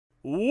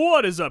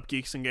What is up,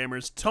 geeks and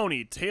gamers?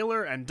 Tony,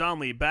 Taylor, and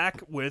Donley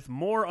back with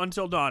more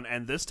Until Dawn,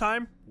 and this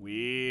time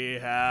we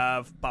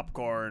have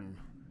popcorn.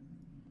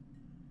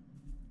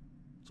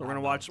 So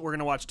we're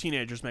gonna watch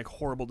teenagers make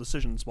horrible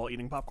decisions while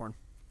eating popcorn.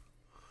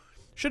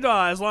 Should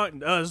as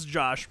long as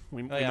Josh,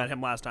 we met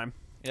him last time.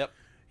 Yep.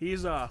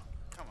 He's Come on,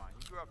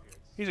 you grew up here.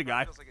 He's a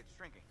guy. Feels like it's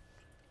shrinking.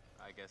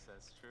 I guess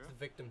that's true. The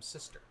victim's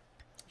sister.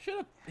 Should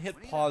have hit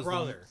pause.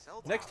 Brother.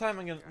 Next time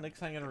I'm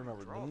gonna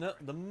remember.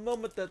 The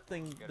moment that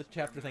thing, the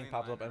chapter thing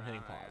pops up, I'm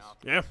hitting pause.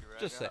 Yeah.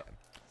 Just saying.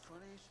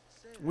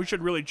 We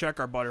should really check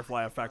our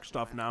butterfly effect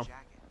stuff now.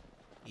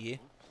 Yeah.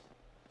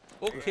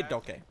 Okay,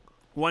 okay.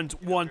 Once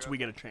we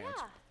get a chance.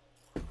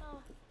 Yeah.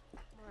 Well,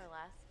 more or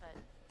less,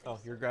 but... Oh,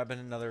 you're grabbing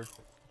another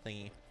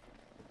thingy.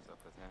 What's up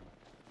with him?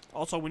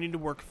 Also, we need to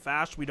work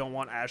fast. We don't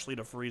want Ashley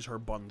to freeze her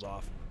buns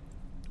off.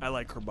 I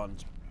like her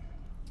buns.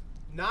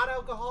 Not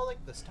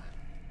alcoholic this time.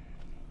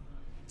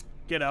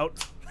 Get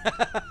out.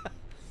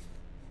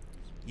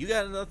 You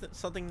got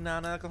something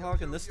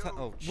non-alcoholic, and this time,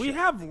 oh shit. We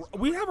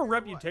have a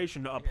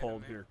reputation to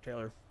uphold here,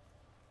 Taylor.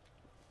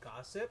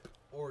 Gossip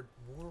or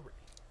worry?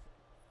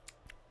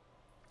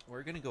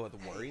 We're gonna go with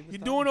worry. You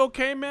doing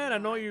okay, man? I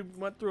know you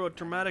went through a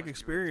traumatic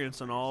experience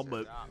and all,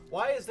 but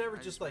Why is never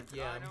just like,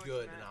 yeah, I'm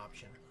good an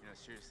option? You know,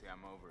 seriously, I'm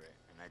over it,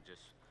 and I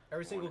just.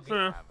 Every single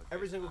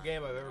Yeah.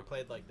 game I've ever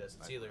played like this,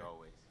 it's either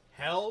Always.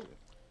 hell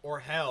or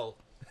hell.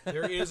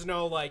 There is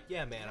no like,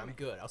 yeah, man, I'm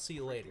good. I'll see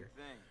you later.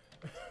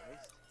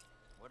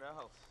 What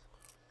else?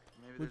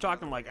 Maybe we're there's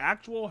talking another like way.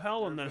 actual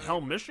hell and then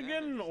Hell,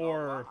 Michigan,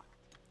 or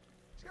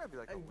It's gotta be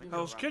like a window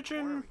Hell's around the corner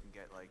Kitchen? we can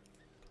get, like,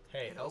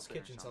 Hey, Hell's open or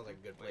Kitchen sounds like a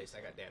good something. place.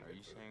 I got damn Are good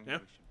you food. saying Yeah. we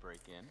should break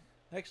in?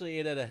 Actually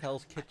ate at a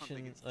Hell's think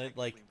Kitchen, it's like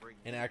technically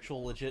breaking an in.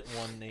 actual legit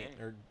one, Okay.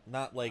 or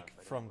not like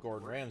from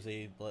Gordon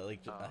Ramsay, but like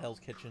a Hell's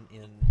Kitchen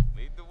in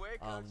Lead the way,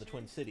 the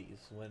Twin Coachie. Cities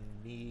when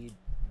me,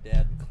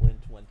 Dad, and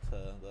Clint went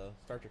to the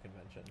Star Trek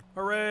convention.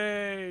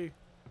 hooray!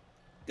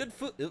 Good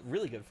food,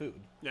 really good food.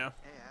 Yeah,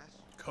 Hey, Ash.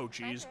 Hi,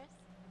 coaches. Chris.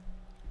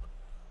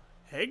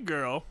 Hey,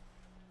 girl.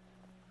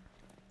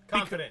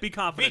 Confident. Be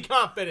confident. Be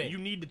confident. You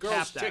need to Girls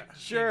tap that. chick-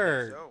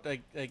 Sure, So,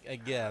 I How are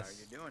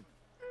guess. you doing?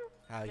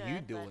 How you Good,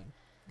 but doing?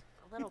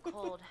 A little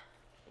cold.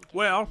 Think it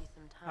Well, should be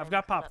some time I've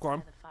got curled up popcorn.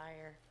 by the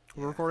fire.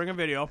 We're recording a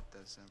video.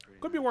 Does sound pretty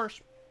Could be nice.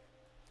 worse.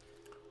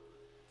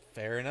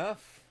 Fair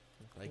enough,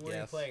 I Who are you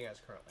guess. playing as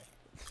currently?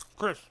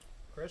 Chris.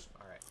 Chris?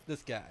 Alright.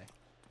 This guy.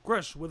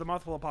 Chris with a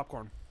mouthful of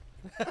popcorn.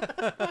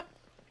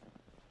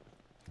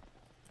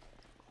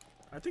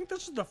 I think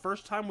this is the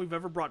first time we've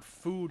ever brought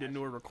food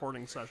into a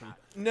recording session.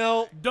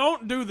 No,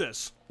 Don't do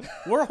this.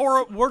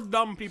 We're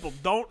dumb people.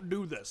 Don't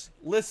do this.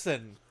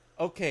 listen.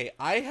 Okay,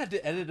 I had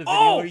to edit a video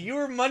Oh, where you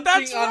were munching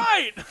that's on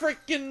right!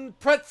 frickin'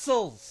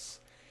 pretzels.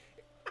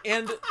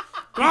 And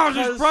God,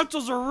 these because-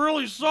 pretzels are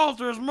really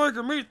salty. It's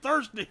making me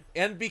thirsty.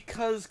 And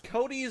because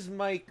Cody's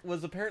mic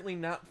was apparently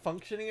not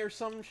functioning or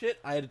some shit,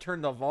 I had to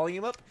turn the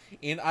volume up,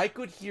 and I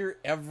could hear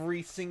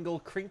every single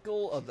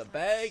crinkle of the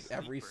bag,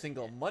 every Sleeper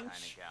single kid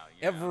munch, kinda gal,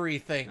 you know?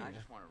 everything. I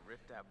just wanna rip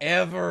that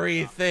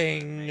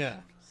Everything.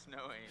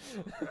 Snow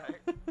angel,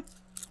 right?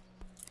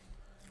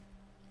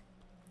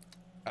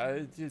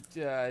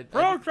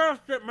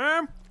 Protest it,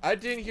 man. I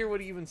didn't hear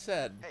what he even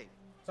said. Hey,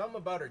 Something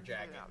about her check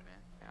jacket. it out, man.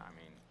 Yeah, I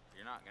mean,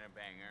 you're not gonna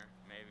bang her.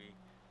 Maybe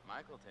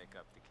Michael take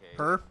up the case.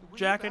 Her Will you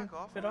jacking back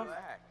off it and off?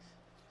 relax?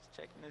 Just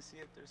checking to see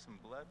if there's some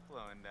blood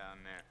flowing down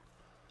there.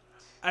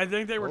 I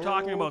think they were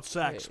talking about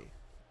sex. Okay.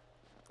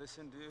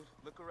 Listen, dude,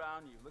 look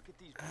around you. Look at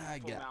these I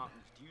beautiful got it.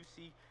 mountains. Do you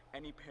see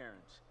any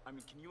parents? I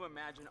mean, can you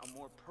imagine a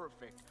more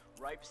perfect,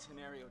 ripe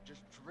scenario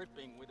just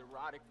dripping with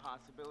erotic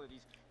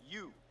possibilities?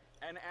 You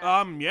and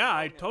Ashley Yeah,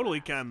 I alone at totally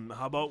last. can.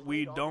 How about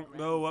we don't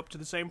go up to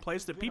the same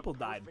place that You've been a people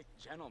died? perfect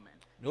gentleman.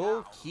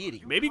 No Now,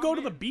 kidding. you Maybe go come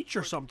to the in beach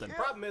or for the something. kill.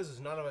 Problem is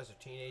none of us are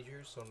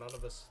teenagers, so none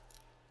of us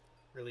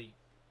really.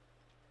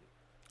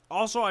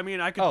 Also, I mean,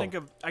 I could Oh, think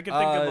of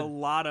a uh,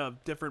 lot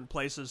of different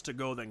places to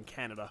go than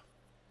Canada.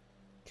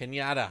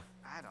 Kenyatta.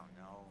 I don't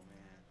know,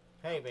 man.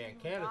 Hey man,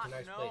 Canada's a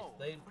nice place.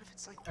 They, What if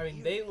it's like I mean,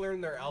 you? they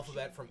learn their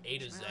alphabet from A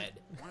to Z.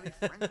 Wanna be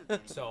friends with me or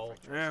So-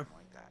 something Yeah.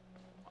 like that.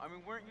 I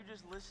mean, weren't you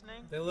just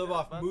listening? They live Yeah,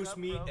 off buck moose up,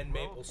 meat bro. and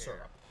Bro maple care.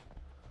 syrup.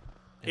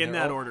 And In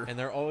they're that al- order. And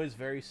they're always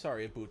very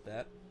sorry about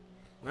that.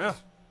 Yeah.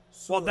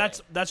 Well,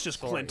 that's just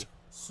Sorry. Clint.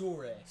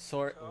 Sure.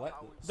 Sorry, what?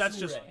 That's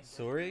just. Sure.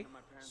 Sorry?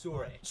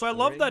 Sure. So I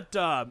love Sorry?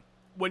 that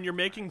when you're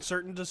making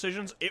certain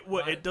decisions,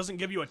 it doesn't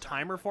give you a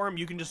timer for them.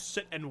 You can just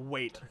sit and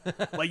wait.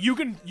 Like you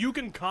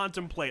can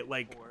contemplate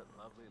like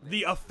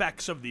the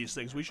effects of these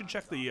things. We should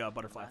check the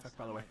butterfly effect,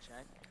 by the way.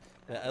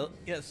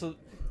 Yeah, so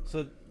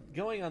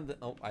going on the...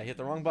 Oh, I hit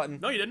the wrong button.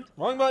 No, you didn't.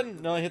 Wrong button.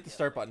 No, I hit the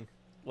start button.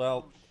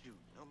 Well,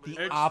 the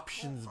It's-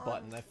 options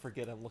button. I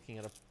forget I'm looking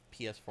at a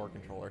PS4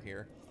 controller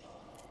here.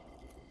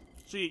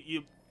 See,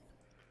 you.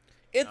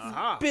 It's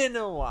Aha. been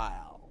a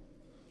while.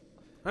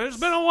 It's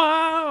been a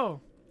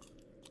while.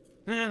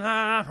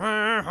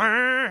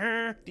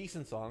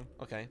 Decent song.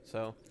 Okay,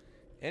 so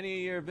any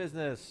of your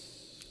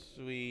business,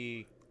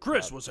 we...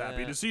 Chris was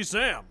happy to see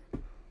Sam.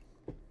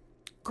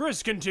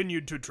 Chris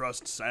continued to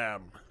trust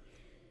Sam.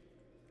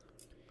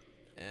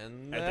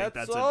 And I think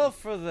that's that's all it.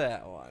 for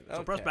that one.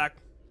 So press Okay. back.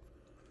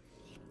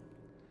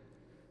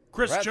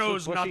 Chris Rats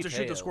chose with not bushy to shoot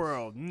the tails.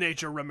 squirrel.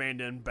 Nature remained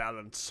in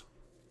balance.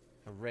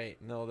 Right.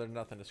 No, there's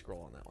nothing to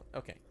scroll on that one.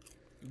 Okay.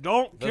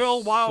 Don't The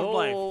kill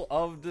wildlife. soul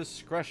of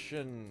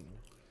discretion.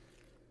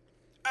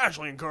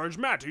 Ashley encouraged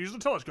Matt to use the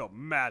telescope.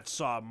 Matt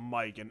saw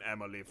Mike and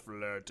Emily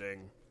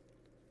flirting.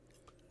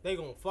 They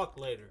gonna fuck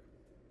later.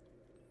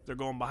 They're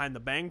going behind the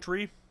bang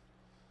tree.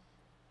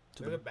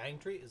 To the bang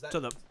tree? Is that to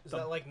the- is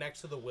that like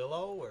next to the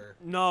willow or?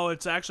 No,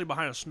 it's actually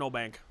behind a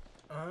snowbank.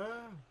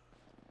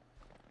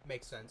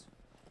 Makes sense.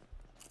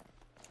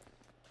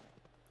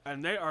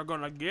 And they are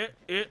gonna get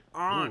it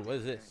on. Ooh, what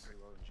is this? Pretty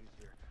well in juice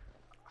here.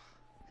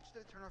 I just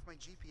had to turn off my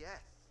GPS.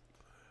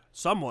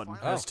 Someone Oh.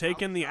 has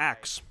taken the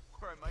axe.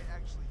 Or I might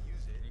actually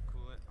use it. Any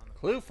coolant on the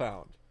Clue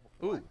found.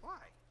 Ooh. Why?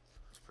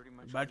 It's pretty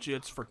much. Bet you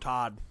it's for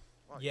Todd.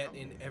 Why? Yet Tell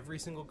me. in every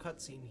single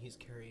cutscene, he's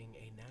carrying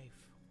a knife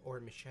or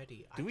a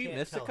machete. Do I we can't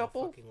miss a tell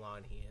couple? How fucking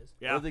lawn he is.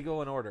 Yeah. Or they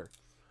go in order?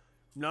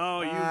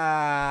 No, you.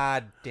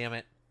 Ah, damn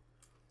it.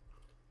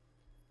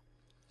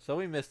 So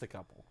we missed a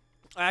couple.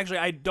 Actually,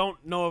 I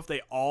don't know if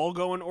they all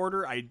go in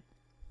order.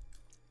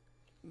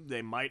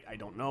 They might. I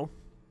don't know.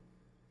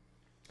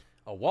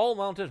 A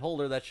wall-mounted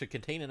holder that should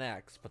contain an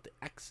axe, but the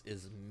axe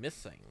is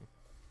missing.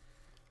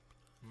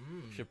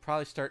 Should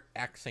probably start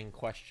axing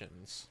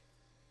questions.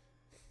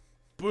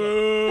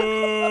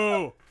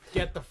 Boo!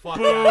 Get the fuck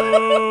out of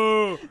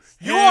here. Boo!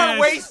 You are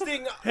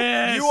wasting.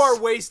 Hiss. You are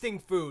wasting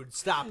food.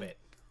 Stop it.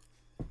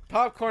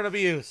 Popcorn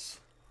abuse.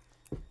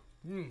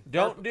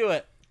 Don't do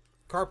it.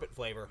 Carpet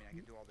flavor. I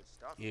can do all this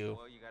stuff. You.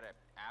 Well, you got an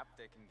app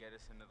that can get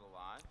us into the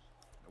lodge.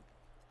 Nope.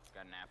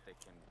 Got an app that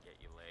can get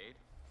you laid.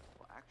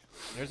 Well,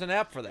 actually, There's an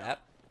app for that.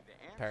 The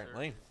answer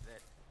Apparently. is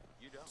that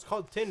you don't. It's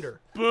called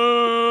Tinder.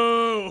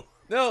 Boo!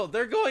 No,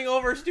 they're going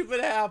over stupid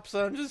apps.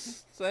 I'm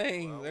just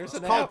saying. There's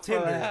an It's called app for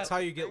Tinder. that. That's how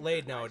you get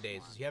laid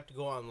nowadays. Is you have to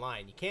go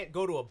online. You can't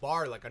go to a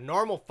bar like a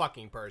normal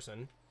fucking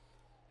person.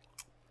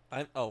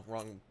 Oh,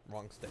 wrong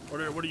stick.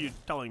 What are you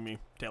telling me,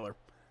 Taylor?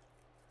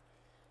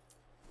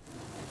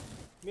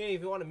 I mean,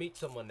 if you want to meet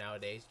someone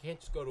nowadays, you can't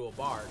just go to a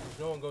bar. 'Cause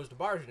no one goes to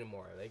bars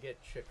anymore. They get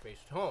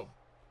shit-faced at home.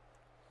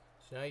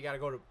 So now you gotta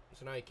go to.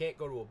 So now you can't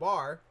go to a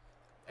bar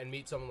and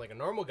meet someone like a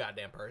normal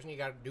goddamn person. You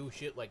gotta do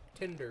shit like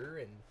Tinder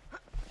and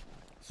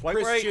Swipe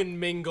Christian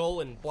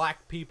mingle and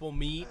black people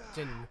meet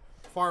and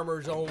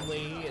farmers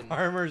only and. right.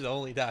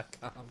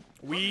 Farmersonly.com.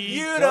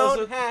 You Those don't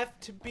are- have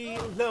to be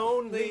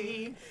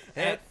lonely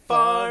at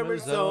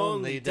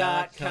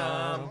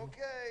farmersonly.com.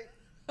 okay.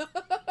 Should've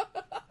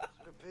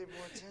paid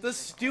more attention. The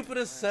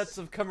stupidest sets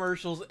of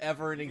commercials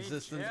ever in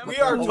existence. Jim? We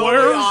are But- totally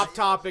Where's- off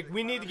topic.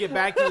 We need to get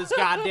back to this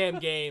goddamn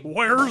game.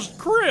 Where's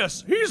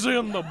Chris? He's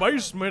in the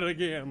basement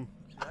again.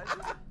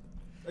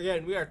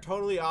 Again, we are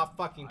totally off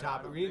fucking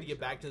topic. We need to get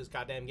back to this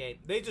goddamn game.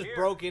 They just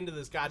broke into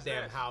this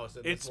goddamn house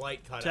and It's this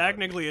light cut out.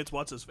 technically it's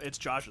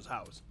Josh's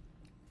house.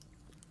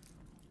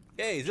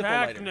 Hey, Zippo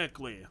lighter.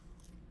 Technically.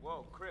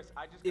 Whoa, Chris,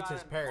 I just It's got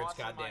his an parents'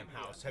 awesome goddamn idea.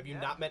 house. Have you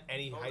Yeah? not met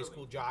any high Totally.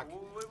 school jock?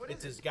 What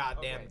It's is his it?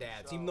 goddamn Okay,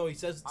 dad's. so Even though he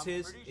says it's I'm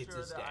his, pretty it's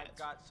sure his that dad's. I've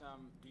got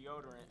some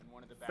deodorant in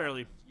one of the bathrooms.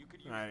 Fairly. You could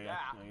use Yeah,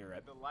 that no, you're right.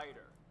 with the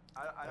lighter.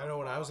 I know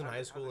when I was in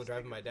high school and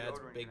driving my dad's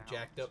dad's big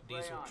jacked up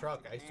diesel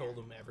truck, I told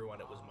him everyone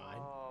it was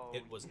mine.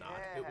 It was not.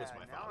 It was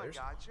my father's.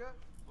 Gotcha.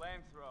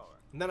 Flamethrower.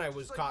 And then I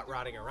was caught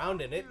rotting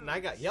around in it, and I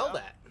got yelled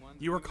at.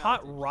 You were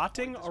caught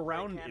rotting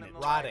around in it.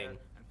 Rotting.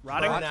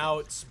 Rotting?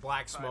 Burnouts,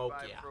 black smoke,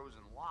 yeah.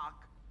 Frozen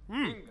lock.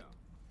 Bingo.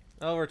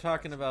 Oh, we're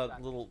talking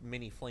about little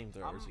mini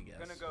flamethrowers, I I'm guess,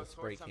 gonna go with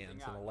spray sort something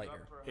cans out. and a You lighter.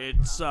 up for a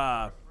It's for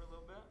a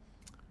little bit?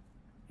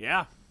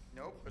 yeah.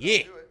 Nope. But Yeah.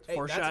 I'll do it. Hey, that's a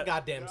Foreshadow-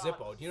 goddamn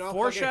Zippo. Do you know how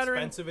fucking Foreshadowing-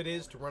 expensive it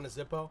is to run a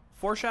Zippo?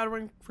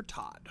 Foreshadowing for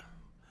Todd.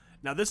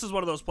 Now this is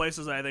one of those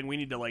places that I think we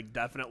need to like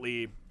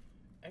definitely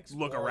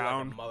Explore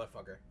around. like a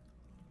motherfucker.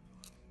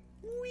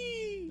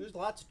 Whee! There's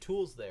lots of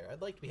tools there.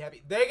 I'd like to be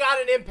happy. They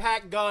got an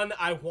impact gun.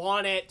 I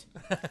want it.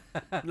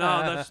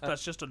 No,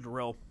 that's just a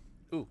drill.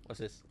 Ooh, what's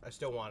this? I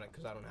still want it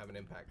because I don't have an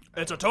impact.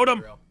 It's a I don't have totem.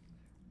 drill.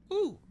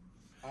 Ooh,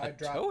 I a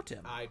dropped,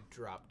 totem. I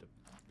dropped a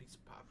piece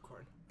of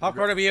popcorn.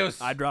 Popcorn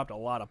abuse. I dropped a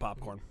lot of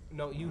popcorn.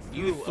 No, you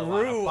threw, You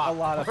threw a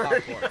lot of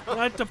popcorn.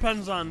 That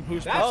depends on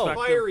whose That's perspective.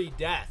 fiery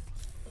death.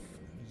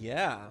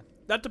 Yeah.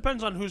 That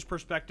depends on whose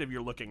perspective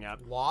you're looking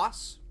at.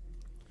 Loss.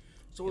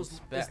 So is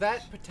Inspect.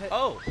 that potential?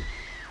 Oh,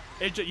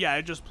 It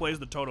just plays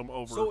the totem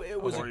over. So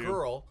it was a over you.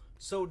 girl.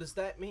 So does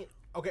that mean?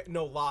 Okay,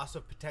 no, loss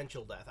of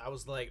potential death. I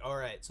was like, all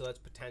right, so that's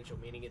potential,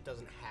 meaning it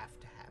doesn't have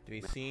to happen.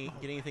 do we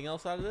get anything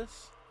else out of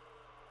this?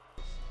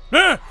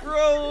 Ah!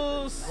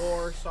 Gross.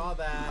 Or saw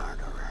that.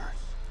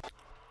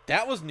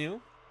 That was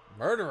new.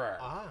 Murderer.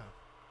 Ah.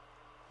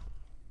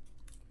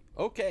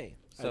 Okay,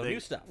 I so think new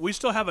stuff. We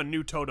still have a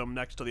new totem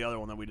next to the other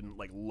one that we didn't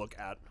like look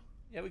at.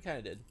 Yeah, we kind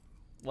of did.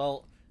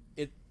 Well,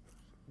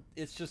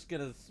 it's just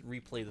gonna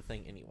replay the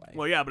thing anyway.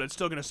 Well, yeah, but it's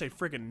still gonna say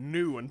freaking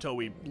new until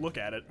we look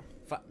at it.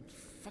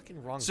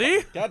 Fucking wrong. See?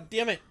 button. God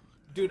damn it.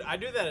 Dude, I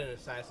do that in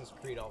Assassin's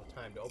Creed all the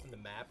time to open the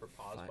map or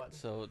pause Fine, button.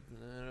 so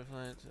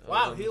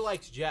Wow, he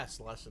likes Jess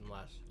less and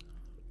less.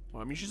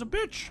 Well, I mean, she's a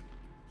bitch.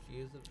 She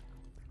is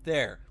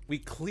There. We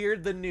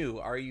cleared the new.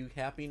 Are you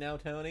happy now,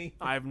 Tony?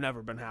 I've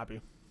never been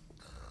happy.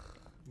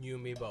 You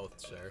and me both,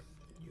 sir.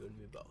 You and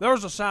me both. There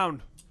was a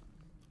sound.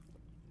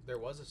 There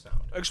was a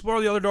sound.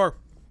 Explore the other door.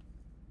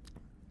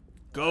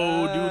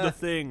 Go do the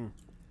thing.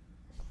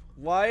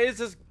 Why does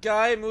this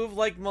guy move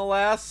like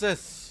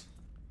molasses?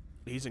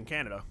 He's in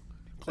Canada.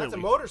 That's a Clearly.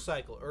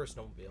 motorcycle or a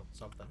snowmobile.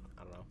 Something.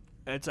 I don't know.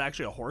 It's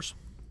actually a horse.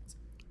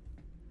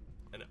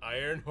 An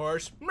iron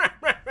horse.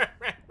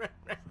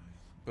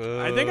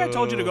 I think I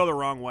told you to go the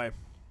wrong way.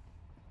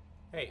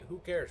 Hey, who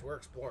cares? We're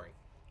exploring.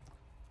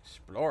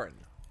 Exploring.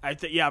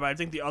 Yeah, but I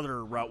think the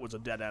other route was a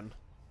dead end.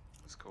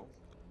 That's cool.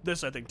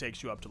 This, I think,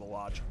 takes you up to the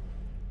lodge.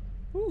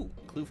 Ooh,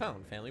 clue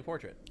found. Family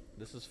portrait.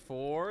 This is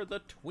for the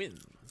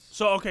twins.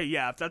 So, okay,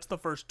 yeah, if that's the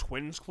first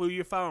twins clue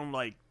you found,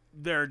 like,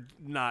 they're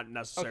not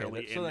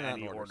necessarily Okay, so in they're not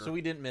any in order. So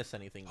we didn't miss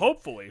anything.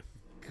 Hopefully.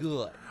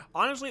 Good.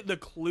 Honestly, the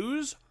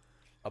clues...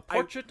 A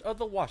portrait of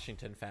the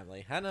Washington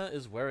family. Hannah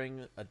is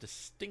wearing a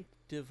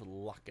distinctive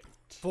locket.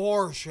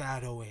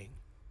 Foreshadowing.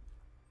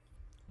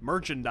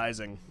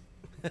 Merchandising.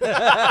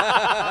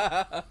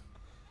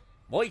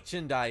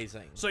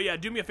 Merchandising. So, yeah,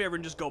 do me a favor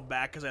and just go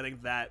back, because I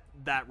think that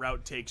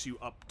route takes you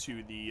up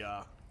to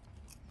the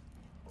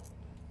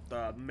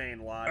main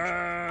lodge.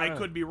 I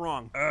could be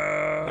wrong.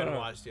 Then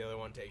watch the other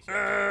one takes you to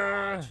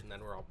the lodge, and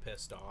then we're all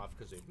pissed off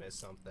because we've missed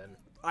something.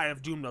 I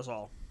have doomed us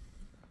all.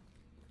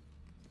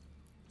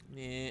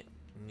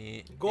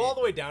 Go all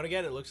the way down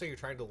again. It looks like you're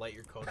trying to light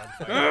your coat on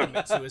fire and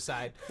commit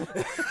suicide.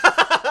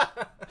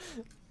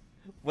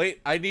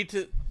 Wait, I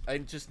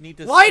just need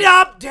to... Light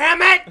up,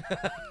 damn it!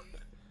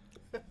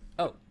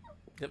 Oh,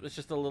 it was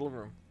just a little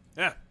room.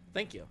 Yeah.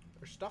 Thank you.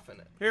 There's stuff in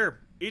it. Here,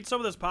 eat some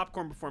of this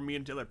popcorn before me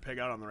and Taylor pig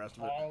out on the rest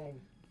of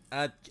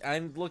it.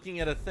 I'm looking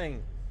at a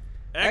thing.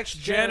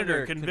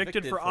 Ex-janitor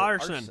convicted for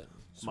arson.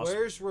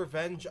 Swears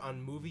revenge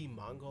on movie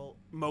Moguls.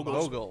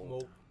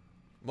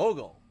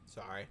 Mogul.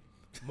 Sorry.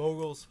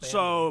 Mogul's family.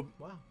 So,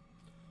 wow.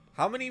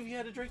 How many of you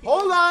had to drink?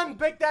 Hold on,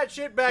 pick that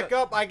shit back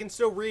up. I can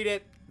still read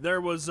it.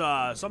 there was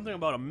something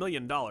about $1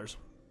 million.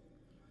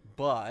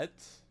 But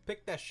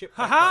Pick that shit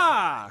back up.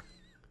 Ha-ha!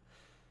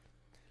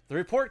 the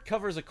report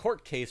covers a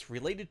court case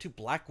related to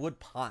Blackwood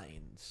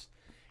Pines.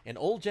 An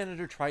old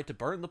janitor tried to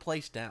burn the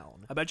place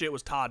down. I bet you it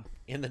was Todd.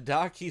 In the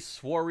dock, he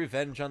swore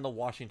revenge on the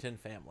Washington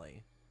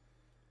family.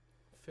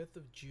 5th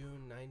of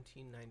June,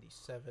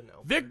 1997.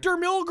 Alberta. Victor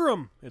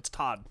Milgram! It's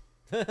Todd.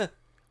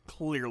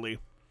 Clearly.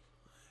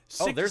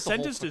 Oh, there's the whole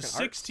sentenced to fucking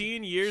art.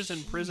 16 years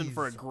in prison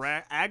for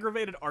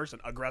aggravated arson.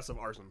 Aggressive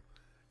arson.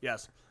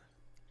 Yes.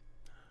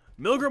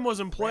 Milgram was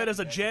employed as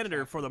a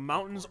janitor for the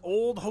Mountains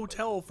Old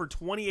Hotel for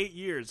 28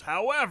 years.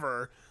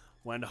 However,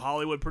 when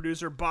Hollywood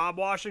producer Bob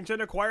Washington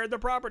acquired the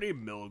property,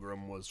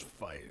 Milgram was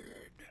fired.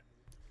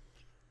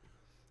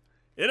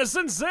 In a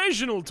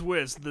sensational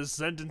twist, the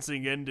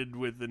sentencing ended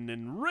with an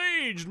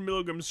enraged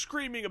Milgram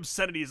screaming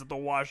obscenities at the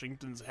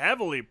Washingtons'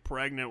 heavily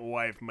pregnant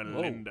wife,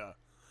 Melinda.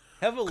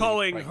 Heavily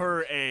Calling pregnant.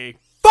 her a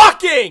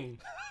Fucking!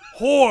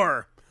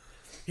 whore.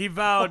 He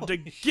vowed to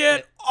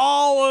get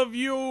all of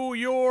you,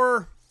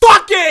 your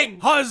Fucking!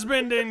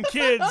 husband and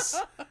kids,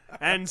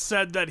 and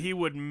said that he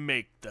would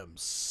make them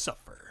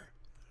suffer.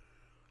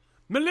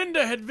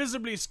 Melinda had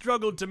visibly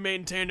struggled to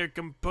maintain her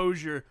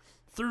composure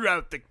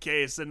throughout the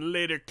case and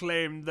later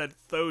claimed that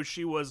though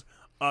she was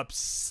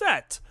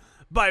upset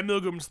by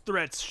Milgram's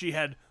threats, she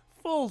had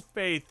full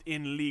faith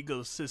in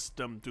legal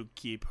system to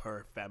keep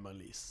her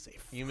family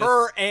safe. You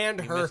Her and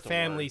you her missed a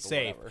family word, but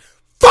safe. whatever.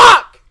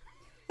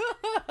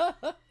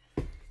 Fuck!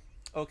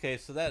 Okay,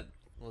 so that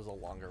was a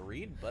longer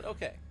read, but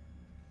okay.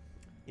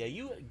 Yeah,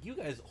 you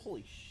guys,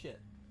 holy shit.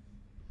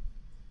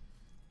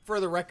 For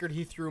the record,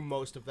 he threw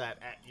most of that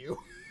at you.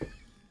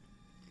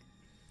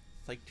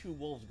 It's like two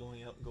wolves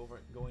going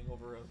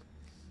over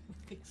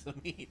a piece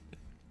of meat.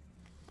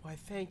 Why,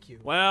 thank you.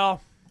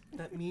 Well,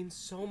 That means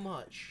so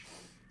much.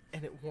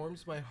 And it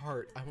warms my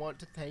heart. I want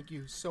to thank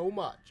you so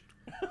much.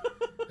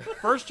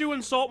 first you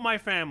insult my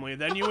family,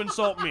 then you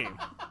insult me.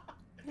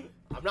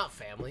 I'm not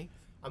family.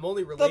 I'm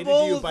only related to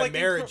bowl you was by like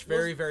marriage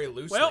very, very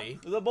loosely.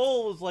 Well, The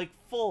bowl was like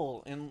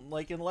full, and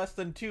like in less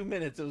than 2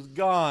 minutes, it was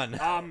gone.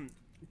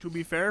 To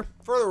be fair,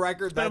 For the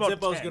record, been that about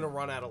Zippo's 10. going to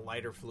run out of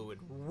lighter fluid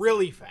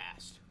really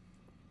fast.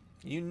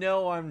 You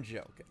know I'm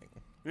joking.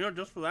 you know,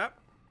 just for that,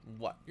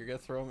 What? You're gonna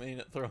throw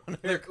Here, another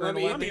let kernel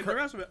me at let me me? eat the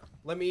rest of it.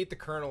 Let me eat the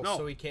kernels No.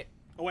 so he can't...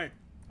 Away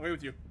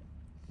with you.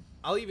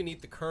 I'll even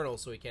eat the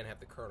kernels so he can't have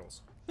the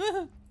kernels.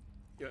 Yeah.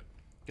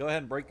 Go ahead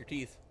and break your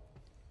teeth.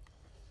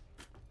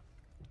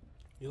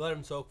 You let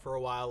them soak for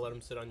a while, let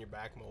them sit on your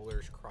back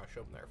molars, crush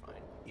them, they're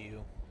fine.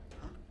 You.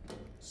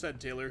 Said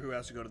Taylor, who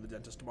has to go to the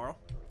dentist tomorrow.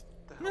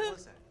 What the hell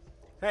was that?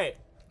 Hey,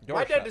 Door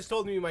my shut. dentist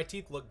told me my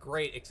teeth look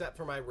great except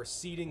for my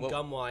receding Whoa.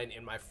 gum line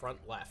in my front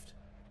left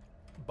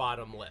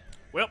bottom lip.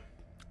 Well,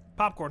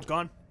 popcorn's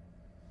gone.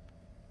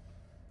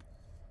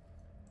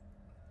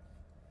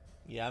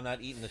 Yeah, I'm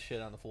not eating the shit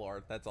on the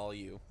floor. That's all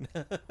you.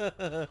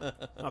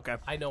 Okay.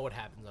 I know what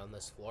happens on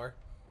this floor.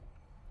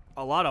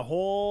 A lot of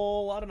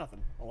whole lot of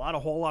nothing. A lot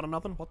of whole lot of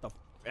nothing. What the?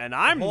 And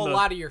I'm a whole the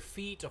lot of your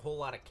feet, a whole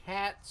lot of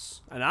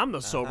cats. and I'm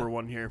the sober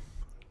one here.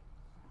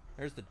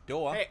 There's the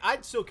door. Hey,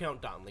 I'd still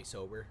count Donley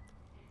sober.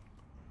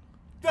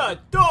 The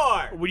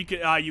door! We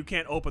can you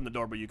can't open the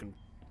door, but you can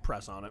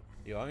press on it.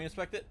 You want me to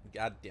inspect it?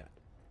 God damn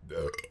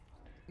it.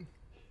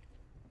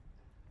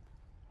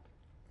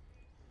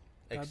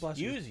 God bless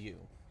you. Excuse you.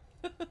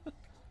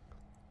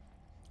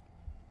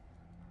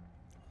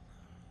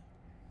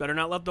 Better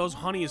not let those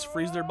honeys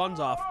freeze their buns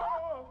off.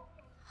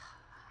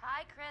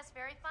 Hi, Chris.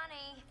 Very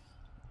funny.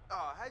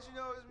 Oh, how'd you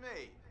know it was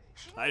me?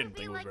 Shouldn't I you didn't be,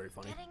 think it was like, very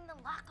funny. Getting the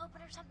lock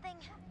open or something?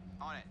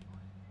 On it.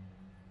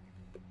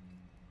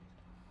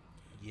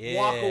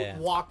 Yeah.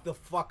 Walk the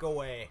fuck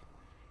away.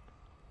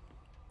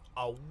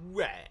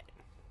 Alright.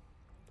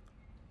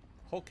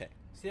 Okay.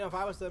 See, now if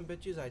I was them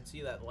bitches, I'd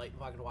see that light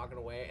fucking walking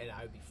away, and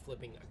I would be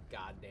flipping a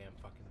goddamn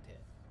fucking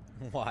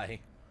tit. Why?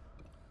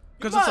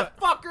 Because it's a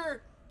Motherfucker!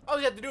 All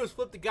you have to do is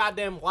flip the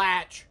goddamn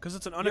latch. because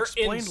it's an You're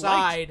unexplained light.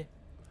 inside.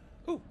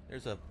 Ooh,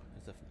 there's a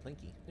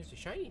blinky. There's a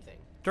shiny thing.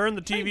 Turn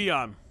the TV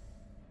on.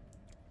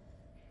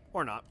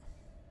 Or not.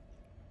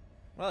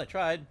 Well, I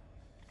tried.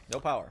 No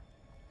power.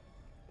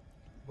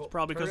 Well,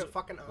 probably turn 'cause- it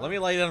fucking on. Let me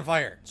light it on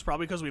fire. It's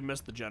probably because we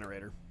missed the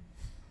generator.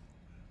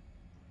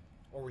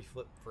 Or we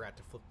forgot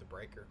to flip the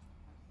breaker.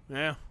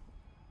 Yeah.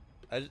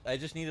 I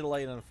just needed to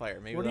light it on fire.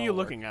 Maybe What are you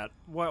looking at?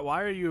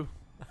 Why are you?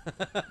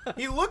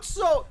 He looks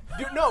so.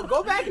 Dude, no,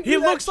 go back and do He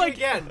that looks shit like-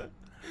 again.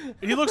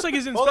 He looks like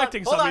he's Hold on,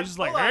 inspecting hold something. on, He's just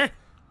like, hold on. eh?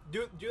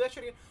 Do that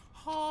shit again.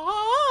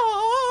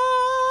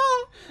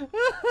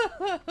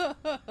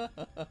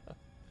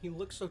 He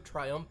looks so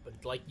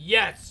triumphant. Like,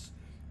 yes,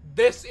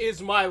 this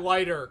is my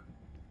lighter.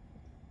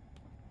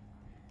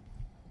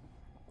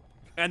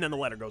 And then the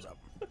letter goes up.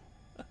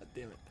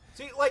 Damn it.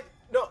 See, like,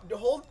 no,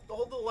 hold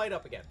the light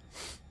up again,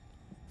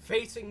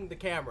 facing the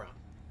camera.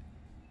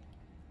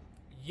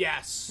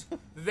 Yes,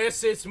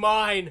 this is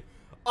mine.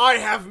 I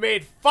have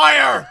made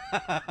fire.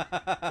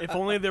 If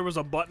only there was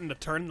a button to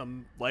turn the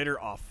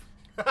lighter off.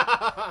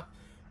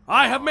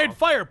 I have made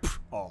fire.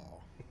 Oh.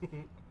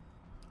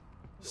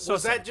 So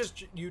Was that sad.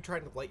 just you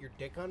trying to light your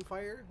dick on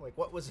fire? Like,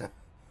 what was that?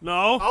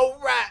 No. Oh,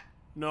 rat.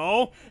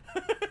 No.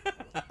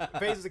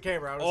 Faces the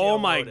camera. I wanna see Oh how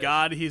my low it is.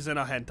 God, he's in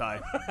a hentai.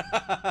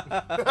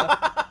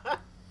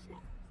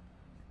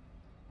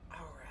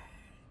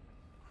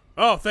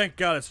 Oh, thank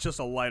God, it's just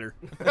a lighter.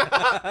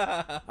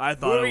 I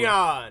thought. Moving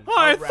on.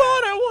 I Alright.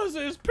 thought it was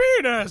his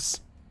penis.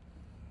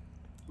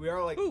 We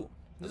are like, Ooh,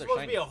 this is another supposed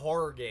to shiny. be a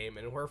horror game,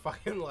 and we're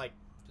fucking like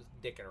just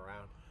dicking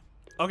around.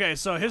 Okay,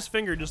 so his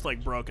finger just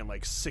like broke in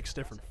like 6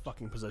 different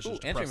fucking positions Ooh,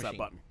 to answering press that machine.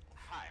 button.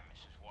 Hi,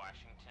 Mrs.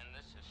 Washington.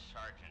 This is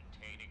Sergeant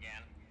Tate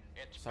again.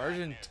 It's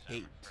Sergeant bad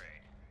news, Tate. I'm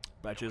afraid.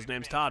 Bet you his We've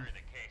name's been Todd. through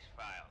the case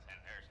files, and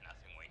there's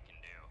nothing we can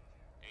do.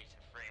 He's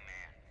a free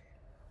man.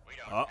 We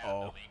don't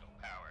Uh-oh. have the legal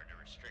power to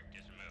restrict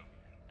his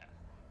movement.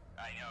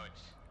 I know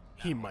it's.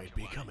 He not what might you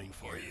be wanted coming to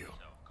for hear, you.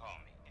 So call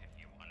me if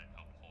you want to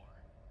know more.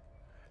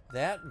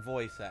 That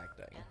voice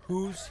acting.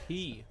 Who's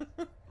he?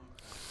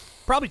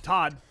 Probably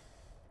Todd.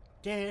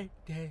 Da,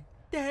 da,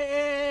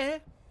 da.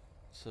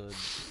 So,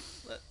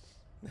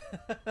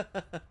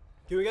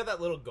 Can we get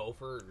that little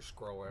gopher or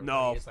squirrel? Whatever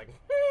No. It's like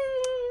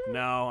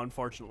No,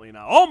 unfortunately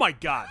not. Oh my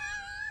God.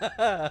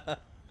 trying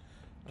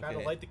Okay. to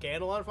light the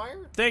candle on fire.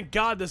 Thank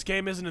God this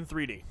game isn't in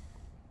 3D.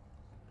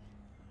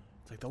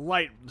 It's like the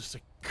light just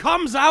like,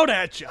 comes out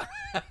at you.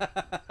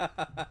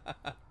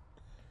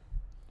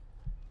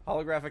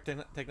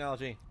 holographic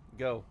technology,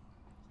 go.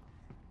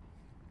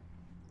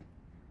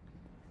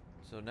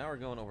 So now we're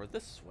going over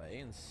this way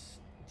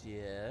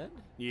instead.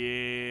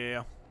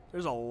 Yeah.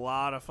 There's a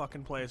lot of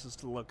fucking places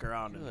to look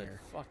around in Good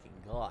here. fucking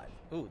God.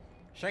 Ooh,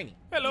 shiny.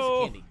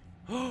 Hello. Piece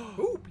of candy.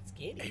 Ooh, it's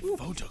candy. A Ooh, piece of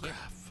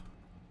photograph.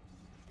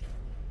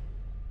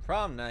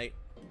 Prom night.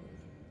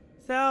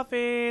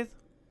 Selfies. A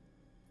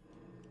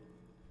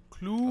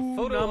Clue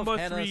photo number of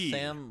Hannah, 3.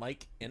 Sam,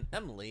 Mike, and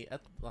Emily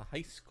at the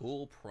high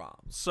school prom.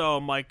 So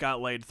Mike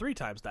got laid 3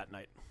 times that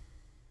night.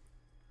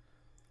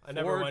 I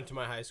never Ford- went to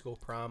my high school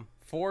prom.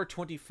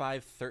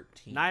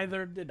 4/25/13.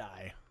 Neither did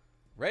I.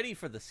 Ready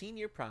for the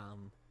senior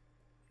prom.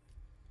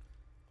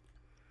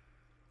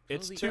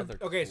 It's Those are the too.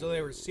 other Okay, so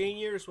they were two.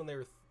 seniors when they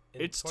were.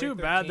 In It's too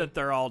bad 2013, that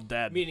they're all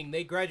dead. Meaning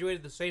they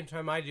graduated the same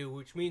time I do,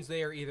 which means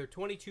they are either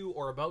 22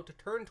 or about to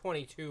turn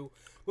 22,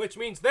 which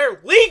means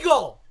they're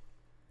legal.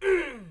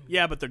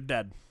 Yeah, but they're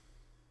dead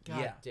God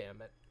Yeah.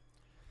 damn it.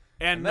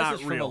 A and not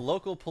message from a real.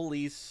 local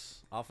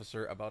police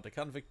officer about a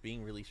convict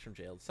being released from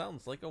jail.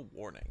 Sounds like a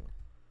warning.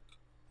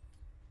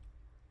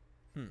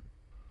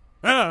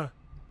 Ah.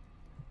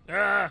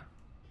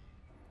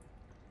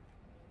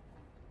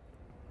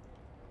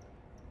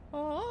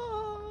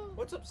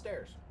 What's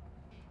upstairs?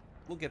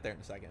 We'll get there in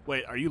a second.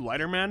 Wait, are you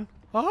lighter man?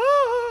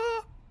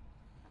 Ah.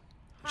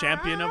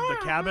 Champion of the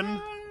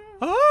cabin.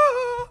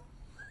 Ah.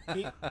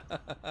 Can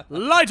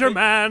Lighter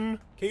man.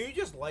 you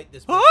just light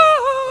this bitch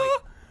Ah.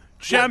 up? Like,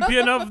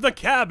 Champion of the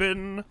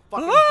cabin.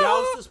 fucking Ah.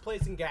 douse this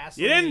place in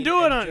gasoline. You didn't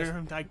do it and on.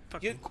 just- I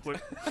fucking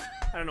quit.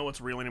 I don't know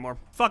what's real anymore.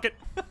 Fuck it.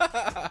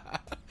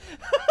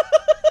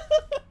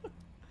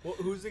 Well,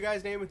 who's the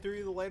guy's name who threw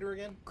you the lighter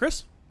again?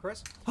 Chris.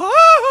 Chris?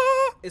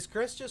 Ah! Is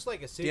Chris just like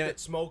a Damn secret it.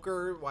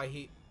 smoker? Why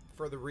he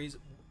for the reason?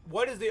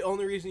 What is the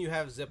only reason you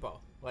have Zippo?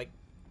 Like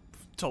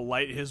To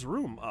light his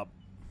room up.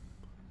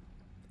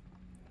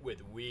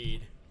 with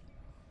weed?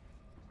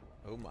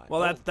 Oh my.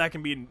 Well, oh, that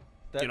can be,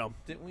 that, you know,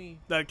 Didn't we?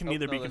 that can Oh,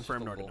 neither no, be that's just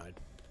confirmed a nor bull. denied.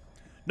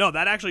 No,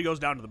 that actually goes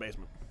down to the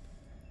basement.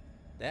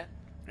 That?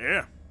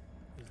 Yeah.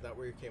 Is that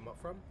where you came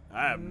up from?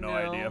 I have no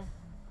idea.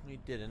 We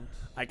didn't.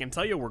 I can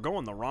tell you we're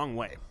going the wrong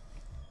way.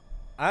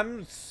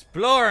 I'm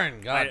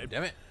exploring. God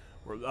damn it.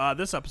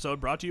 This episode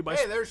brought to you by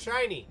Hey, there's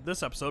Shiny.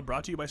 this episode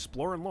brought to you by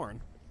Splore and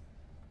Lauren.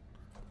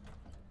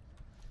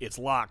 It's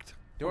locked.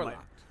 Door What am I-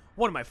 locked.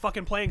 What am I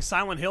fucking playing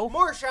Silent Hill?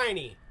 More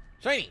Shiny.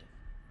 Shiny.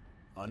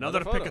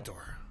 Another photo.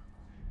 Picador.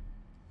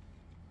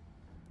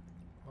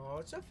 Oh,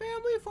 it's a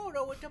family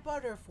photo with the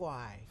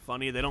butterfly.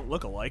 Funny, they don't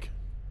look alike.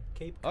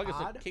 Cape Oh, I guess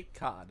Cod. it's Cape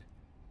Cod.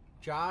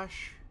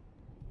 Josh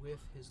with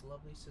his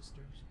lovely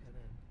sisters Hannah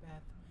and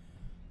Beth.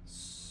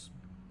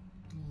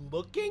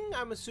 Looking,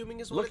 I'm assuming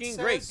is what Looking it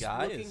great, says.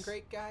 guys. Looking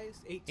great,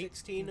 guys.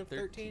 8/16 of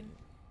 13.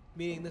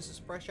 Meaning this is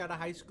fresh out of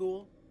high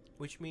school,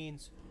 which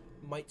means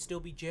might still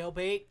be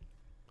jailbait.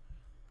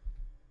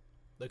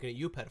 Looking at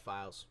you,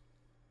 pedophiles.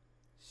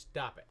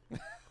 Stop it.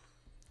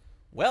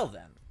 Well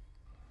then.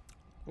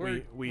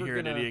 We we're here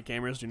at gonna- Idiot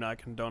Gamers do not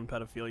condone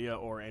pedophilia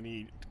or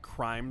any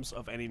crimes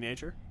of any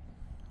nature.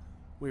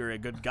 We are a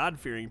good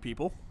God-fearing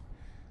people.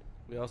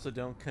 We also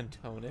don't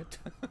condone it.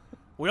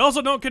 We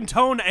also don't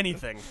condone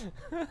anything.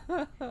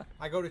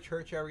 I go to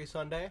church every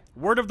Sunday.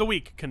 Word of the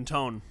week,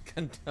 contone.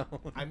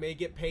 Condone. I may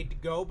get paid to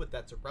go, but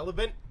that's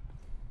irrelevant.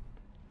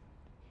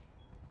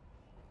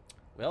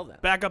 Well then.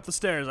 Back up the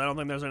stairs. I don't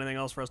think there's anything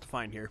else for us to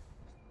find here.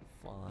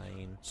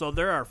 Fine. So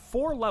there are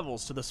 4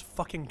 levels to this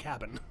fucking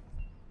cabin.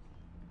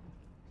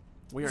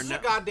 We are This is a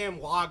now. goddamn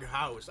log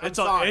house. I'm It's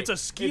a- sorry. it's a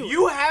ski- If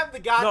you have the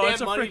goddamn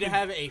it's a money to freaking-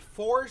 have a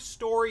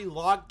 4-story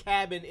log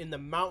cabin in the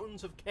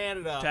mountains of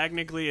Canada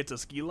Technically, it's a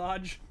ski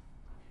lodge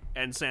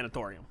and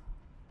sanatorium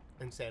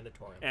and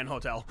sanatorium. and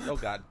hotel Oh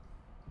God.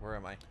 Where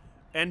am I?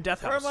 and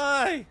death Where house. am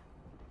I?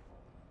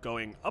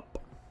 Going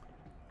up.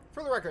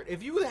 For the record,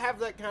 if you have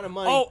that kind of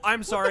money, Oh, I'm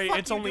what sorry, the fuck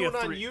it's you only a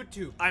doing 3 on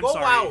YouTube. I'm Go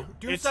sorry, out,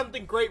 do it's-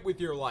 something great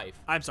with your life.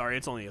 I'm sorry,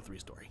 it's only a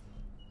 3-story.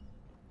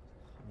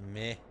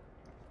 Meh.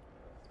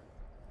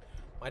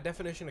 My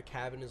definition of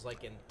cabin is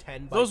like in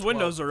 10 by Those 12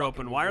 windows are fucking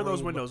open. Why are those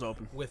room windows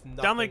open? With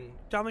nothing.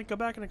 Downlink, go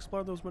back and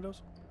explore those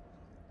windows.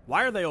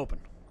 Why are they open?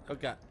 Oh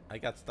God. I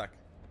got stuck.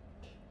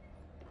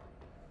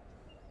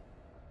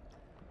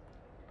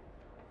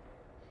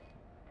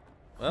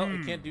 Well,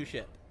 it can't do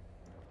shit.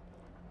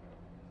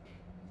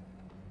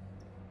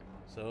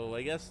 So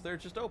I guess they're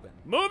just open.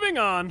 Moving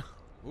on.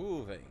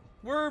 Moving.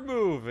 We're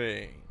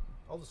moving.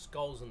 All the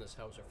skulls in this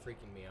house are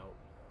freaking me out.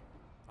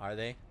 Are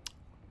they?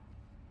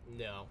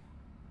 No.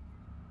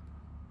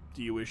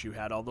 Do you wish you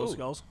had all those Ooh.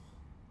 skulls?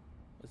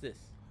 What's this?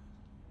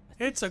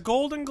 It's a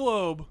golden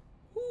globe.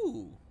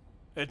 Ooh.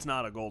 It's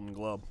not a golden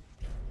globe.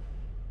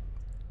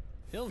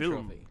 Film,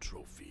 Film trophy.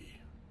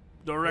 trophy.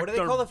 Director What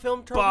do they call the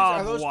film trophies?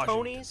 Bob Are those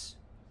Washington. Tonys?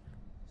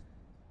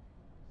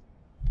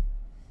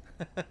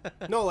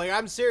 No, like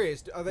I'm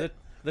serious. Are they?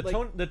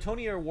 The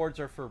Tony Awards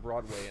are for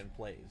Broadway and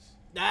plays.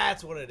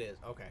 That's what it is.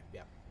 Okay,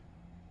 yeah.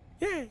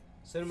 Yay.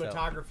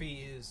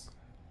 Cinematography is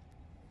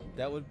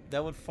That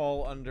would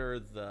fall under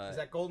the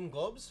that Golden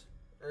Globes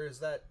or is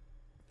that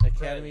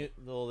Academy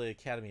the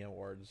Academy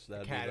Awards.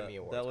 That'd Academy be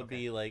Awards, That would okay.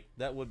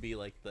 be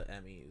like the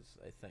Emmys,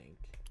 I think.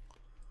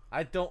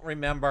 I don't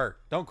remember.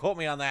 Don't quote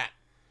me on that.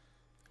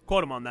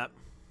 Quote him on that.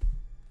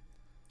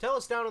 Tell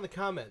us down in the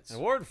comments. An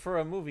award for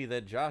a movie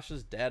that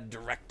Josh's dad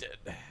directed.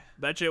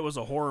 Bet you it was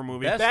a horror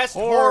movie. Best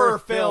horror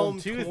film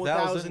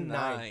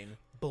 2009.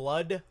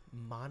 Blood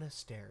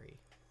Monastery.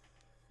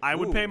 I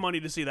would Ooh. pay money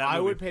to see that movie. I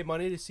would pay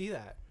money to see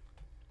that.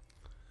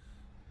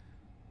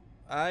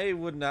 I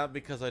would not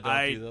because I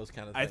don't do those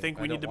kind of things. I think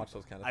we don't need to watch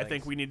those kind of I things.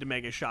 think we need to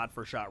make a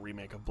shot-for-shot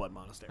remake of Blood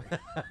Monastery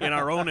in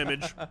our own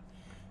image.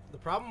 The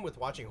problem with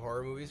watching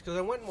horror movies, because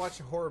I went and watched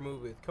a horror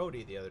movie with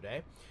Cody the other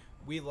day,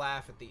 we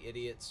laugh at the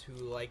idiots who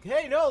like,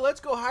 hey, no, let's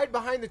go hide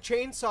behind the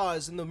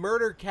chainsaws in the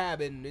murder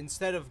cabin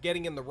instead of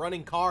getting in the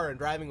running car and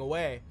driving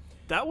away.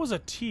 That was a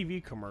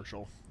TV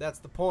commercial. That's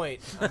the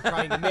point I'm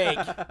trying to make.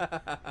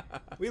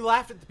 We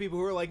laughed at the people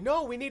who were like,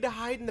 no, we need to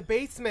hide in the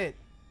basement.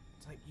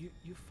 It's like, you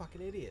fucking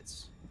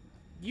idiots.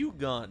 You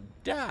gonna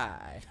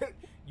die.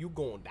 You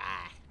gonna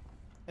die.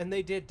 And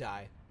they did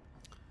die.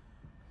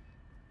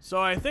 So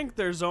I think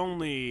there's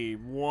only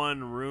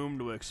one room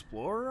to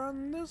explore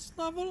on this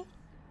level.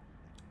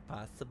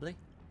 Possibly.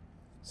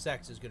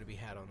 Sex is going to be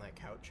had on that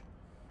couch.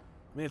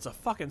 I mean, it's a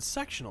fucking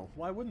sectional.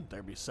 Why wouldn't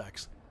there be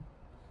sex?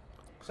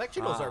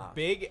 Sectionals are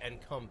big and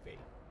comfy.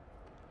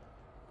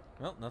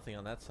 Well, nothing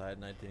on that side,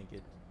 and I didn't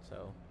get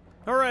so.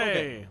 Hooray!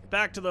 Okay.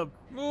 Back to the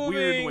Moving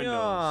weird windows.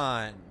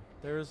 on.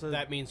 There's a.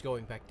 That means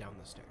going back down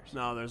the stairs.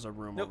 No, there's a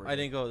room Nope, over I here.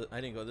 didn't go. I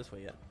didn't go this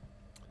way yet.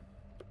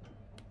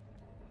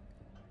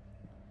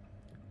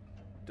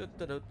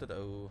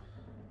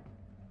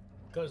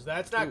 Because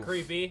that's not Oof.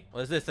 creepy.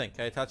 What is this thing?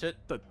 Can I touch it?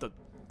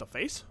 The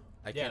face?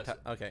 I can't. Yes.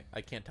 Okay,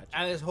 I can't touch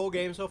Out of it. this whole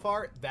game so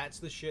far, that's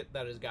the shit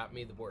that has got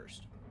me the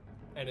worst.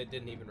 And it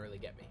didn't even really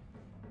get me.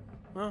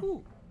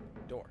 Ooh,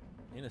 door.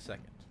 In a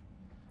second.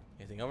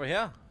 Anything over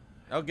here?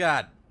 Oh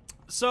God.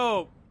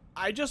 So,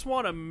 I just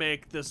want to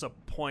make this a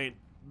point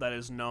that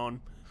is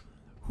known.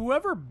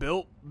 Whoever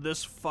built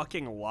this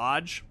fucking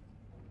lodge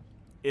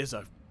is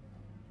a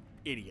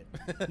idiot.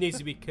 Needs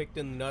to be kicked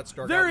in the nuts,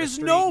 drug out There in the is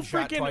street, no and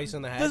shot twice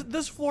in the head.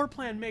 this floor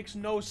plan makes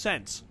no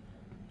sense.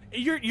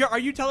 Are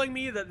you telling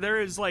me that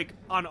there is like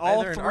on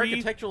all Either an three?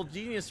 architectural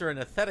genius or an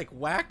aesthetic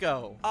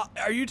wacko.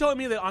 Are you telling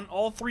me that on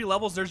all three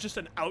levels there's just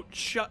an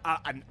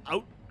outcropping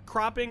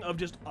of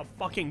just a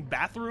fucking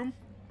bathroom?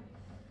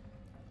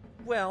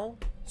 Well,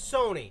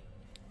 Sony,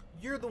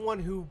 you're the one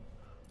who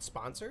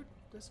sponsored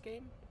this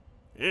game?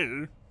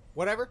 Ew.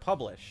 Whatever.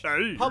 publish.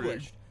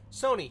 Published.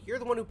 Sony, you're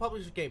the one who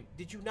published the game.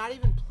 Did you not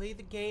even play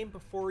the game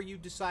before you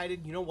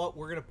decided, you know what,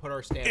 we're going to put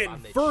our stamp on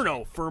this Inferno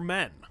shit? for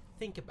men.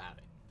 Think about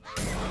it.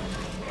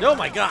 Oh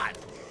my God.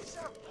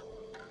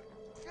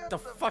 The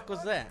fuck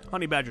was that?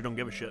 Honey Badger don't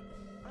give a shit.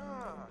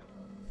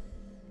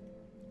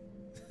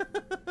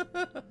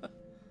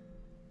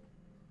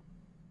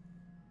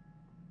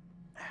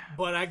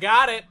 But I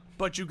got it.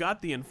 But you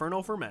got the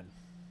Inferno for men.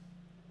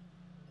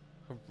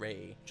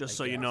 Hooray. Just I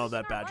so you guess. know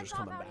that Smart, Badger's lights off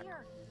coming out back.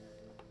 here.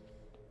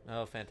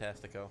 Oh,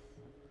 fantastico.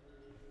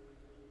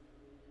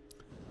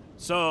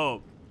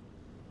 So,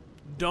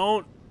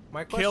 don't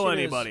My kill question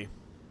is, anybody.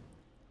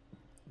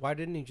 why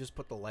didn't he just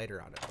put the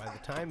lighter on it? By the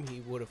time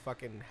he would have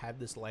fucking had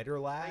this lighter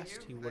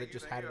last, he would have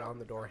just had it on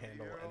the door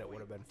handle and it would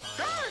have been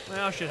fine.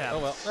 Well, shit Oh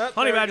happens. well.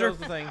 Honey there Badger. goes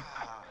the thing.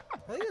 I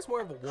think it's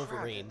more of a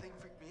Wolverine. That thing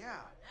freaked me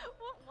out.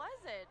 What was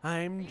it?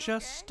 I'm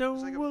just a It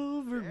was like a bear or a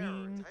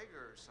Wolverine.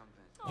 tiger or something.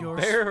 Your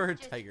Bear or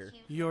Just tiger?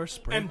 cute. Your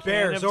spray And can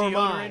bears, of or deodorant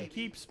my.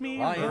 keeps me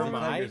Lions Or and my,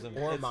 tigers and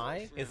or it's,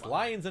 my. It's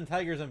lions and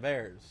tigers and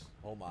bears.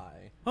 Oh my.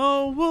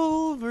 Oh,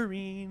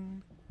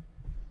 Wolverine.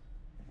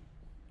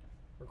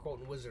 We're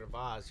quoting Wizard of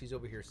Oz. He's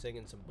over here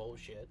singing some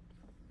bullshit.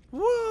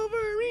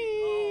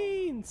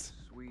 Wolverines.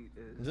 Sweet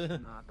is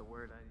not the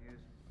word I use.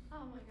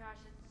 Oh my gosh,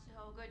 it's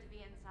so good to be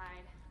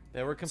inside.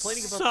 Yeah, we're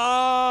complaining about.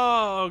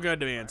 So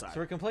good to be inside. So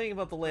we're complaining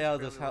about the layout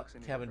of this Barely looks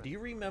any cabin. Do you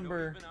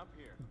remember?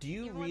 Do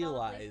you want all the police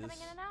realize coming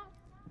in and out?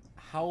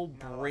 how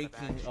Not a lot of breaking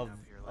action of up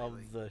here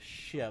lately. the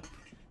ship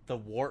the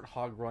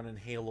Warthog run in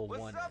Halo 1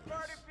 What's up,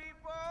 party is?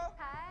 people?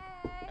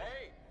 Hi.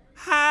 Hey,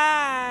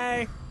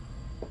 Hi.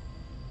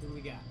 Who do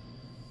we got?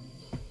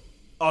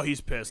 Oh,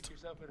 he's pissed. make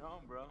yourself at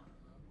home, bro.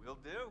 We'll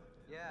do.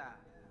 Yeah,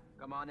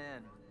 come on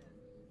in.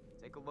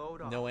 Take a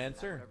load off. No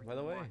answer, Whatever by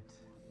the you way. want.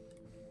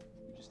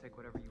 You just take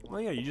whatever you want.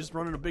 Well, yeah, you just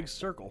run in a big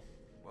circle.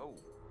 Whoa.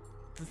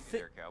 The Hey thi-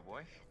 there,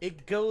 cowboy.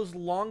 it goes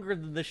longer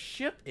than the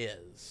ship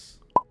is.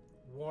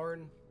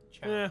 Warren,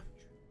 challenge.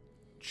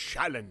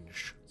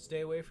 Challenge.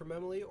 Stay away from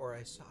Emily, or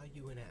I saw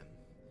you and M.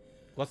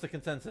 What's the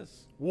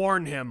consensus?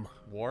 Warn him.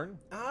 Warren?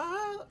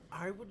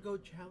 I would go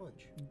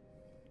challenge.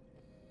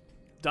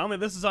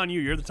 Dominic, this is on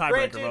you. You're the tiebreaker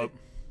Granted, vote.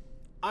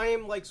 I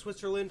am like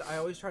Switzerland. I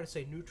always try to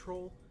say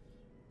neutral.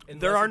 There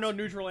unless are no it's-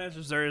 neutral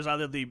answers. There is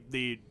either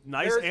the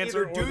nice There's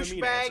answer either or the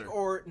mean douchebag answer.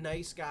 or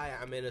nice guy.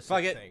 I'm innocent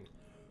Fuck it. thing.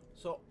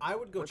 So I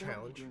would go What the hell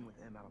are you challenge. doing with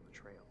M out on the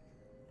trail?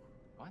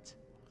 What?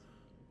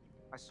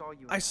 I saw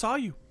you. I saw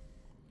you.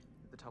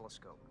 the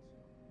telescope.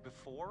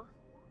 Before?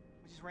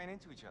 We just ran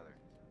into each other.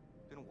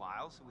 Been a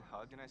while, so we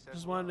hugged and I said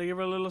Just hello. wanted to give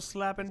her a little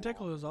slap and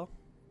tickle is all.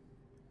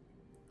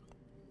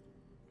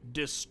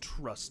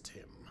 Distrust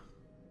him.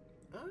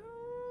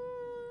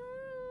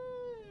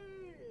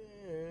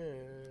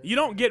 You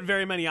don't get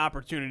very many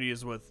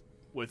opportunities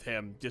with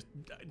him. Just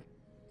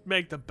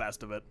make the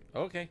best of it.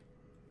 Okay.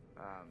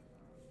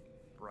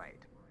 Right.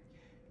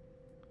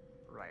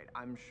 Right.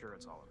 I'm sure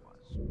it's all it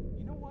was.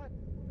 You know what?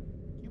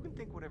 You can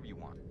think whatever you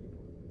want.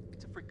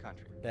 It's a free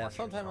country. Yeah, Watch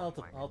sometime yourself,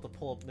 I'll have to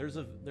pull up. There's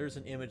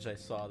an image I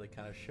saw that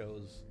kind of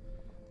shows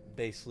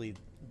basically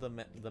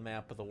the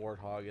map of the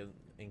Warthog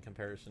in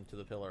comparison to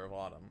the Pillar of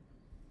Autumn.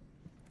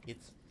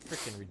 It's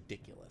freaking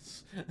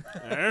ridiculous.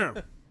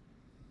 Yeah.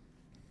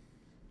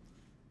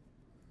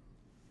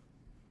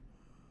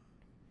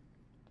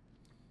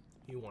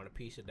 You want a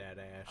piece of that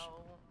ass?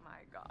 Oh my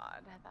god,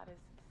 that is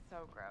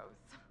so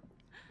gross.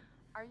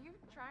 Are you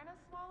trying to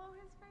swallow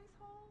his face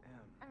whole?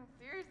 I'm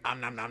seriously.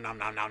 Nom nom nom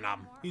nom nom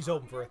nom. He's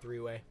hoping for a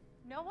three-way.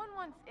 No one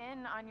wants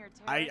in on your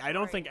territory. I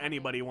don't think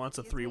anybody wants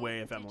a Excuse me, three-way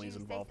if did Emily's you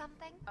say involved.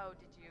 something? Oh,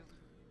 did you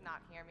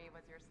not hear me?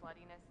 Was your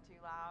sluttiness too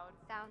loud?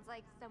 Sounds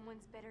like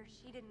someone's bitter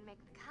she didn't make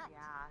the cut. Yeah,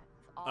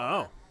 it's all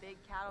Oh. that big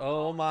cattle.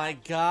 Oh my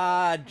bullshit.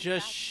 God!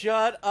 Just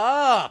shut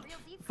up! Real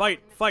deep Fight,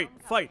 confidence fight, won't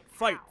come fight, from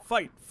fight, cow.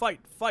 fight, fight,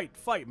 fight,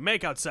 fight.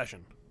 Makeout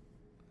session.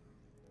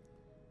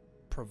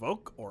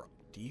 Provoke or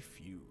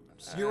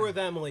defuse. You're with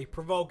Emily.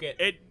 Provoke it.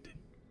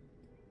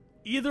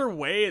 Either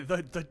way,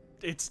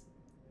 it's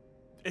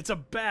a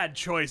bad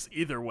choice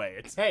either way.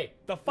 It's Hey,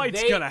 the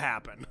fight's they- gonna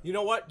happen. You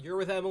know what? You're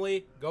with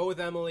Emily. Go with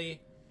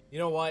Emily. You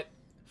know what?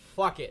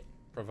 Fuck it.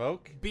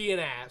 Provoke. Be an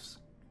ass.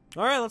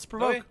 All right, let's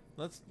provoke. Okay,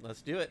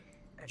 let's do it.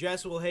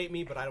 Jess will hate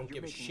me, but I don't You're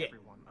give a making shit.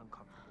 everyone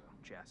uncomfortable,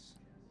 Jess.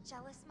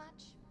 Jealous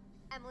much?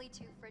 Emily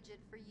too frigid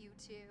for you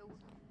too.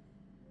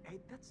 Hey,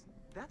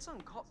 that's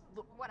uncalled.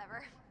 Look,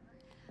 Whatever.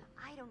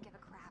 I don't give a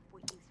crap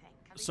what you think.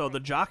 So the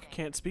jock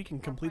can't speak in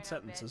complete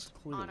sentences,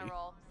 clearly. On a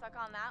roll. Suck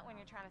on that when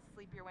you're trying to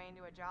sleep your way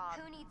into a job.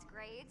 Who needs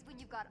grades when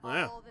you've got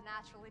Yeah. all the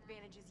natural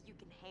advantages you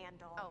can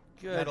handle? Oh,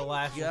 Good That'll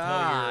last until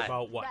God. you're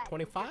about, what, Red,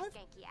 25? your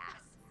skanky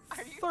ass.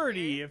 are you 30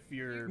 serious? if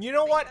you're... You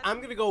know what? I'm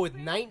gonna go with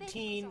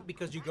 19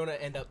 because you're gonna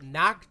end up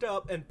knocked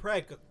up and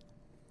pregnant.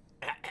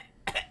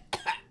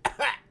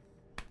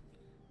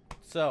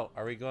 So,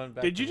 are we going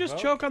back Did to you just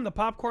vote? choke on the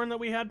popcorn that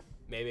we had?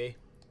 Maybe.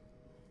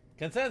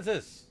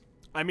 Consensus.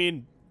 I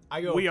mean,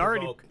 I go we with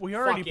already provoke.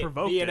 already Fuck it.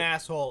 provoked Be an it.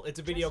 asshole. It's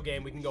a video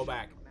game. We can go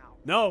back.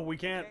 No, we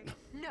can't.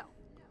 No.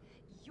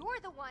 You're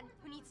the one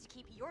who needs to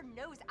keep your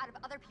nose out of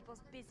other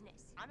people's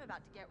business. I'm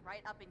about to get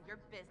right up in your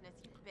business,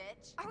 you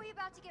bitch. Are we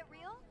about to get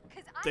real?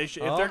 Cause I They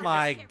should, Oh they're,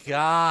 my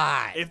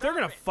God. if they're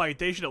gonna fight,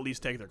 they should at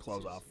least take their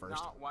clothes off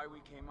first. Not why we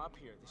came up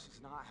here. This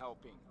is not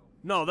helping.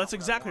 No, that's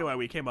exactly why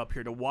we came up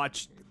here, to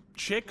watch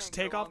chicks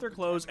take off their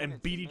clothes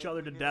and beat each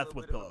other to death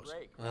with pillows.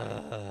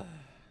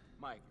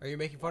 Mike, Are you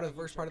making fun of the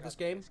first part of this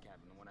game?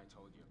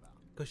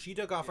 Because she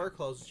took off her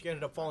clothes and she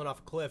ended up falling off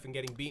a cliff and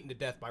getting beaten to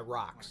death by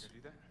rocks.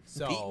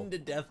 So Beaten to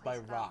death by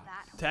rocks.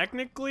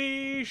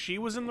 Technically, she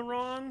was in the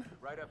wrong.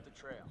 Right up the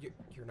trail.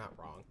 you're not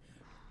wrong.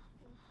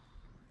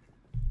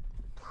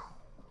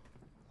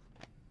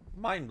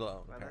 Mind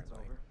blown. well, that's apparently.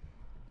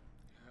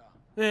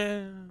 over.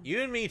 Eh,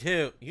 You and me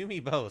too. You and me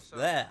both. So,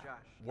 That. Josh,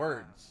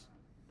 Words.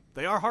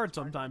 they are hard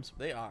sometimes.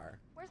 They are.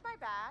 Where's my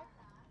bag?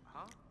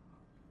 Huh?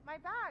 My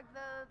bag,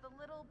 the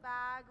little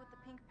bag with the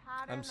pink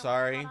pattern. I'm the one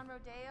sorry. we got on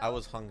Rodeo. I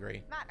was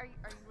hungry. Matt, are you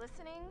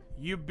listening?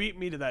 You beat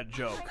me to that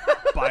joke Oh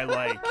my by God,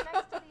 like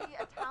next to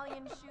the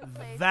Italian shoe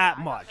place that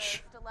where I got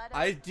much. the stilettos.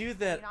 I do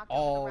that You knocked over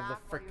all rack the while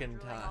you were frickin'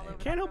 drooling all time. over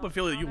Can't the help but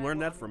feel that you counter.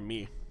 learned that from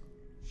me.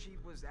 She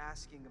was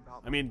asking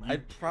about. I mean, I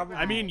probably.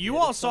 I mean, you did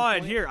all at some saw it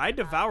point. here. I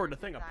devoured a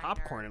thing of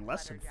popcorn in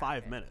less than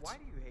 5 minutes. Why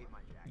do you hate my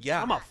jacket?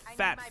 Yeah. I'm a I need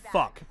fat my bag.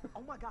 fuck.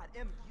 Oh my God,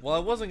 Em. Well, I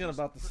wasn't gonna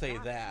about to say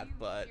that,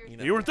 but you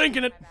know. You were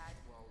thinking it. My bag.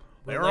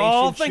 They were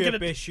all thinking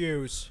Relationship it.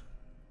 issues.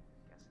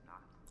 Guess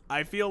not.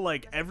 I feel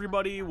like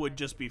everybody would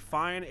just be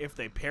fine if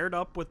they paired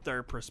up with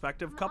their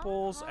prospective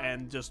couples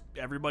and just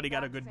everybody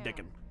got a good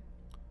dickin'.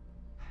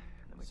 Then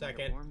we can get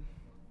Second. warm.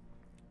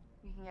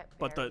 You can get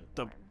But very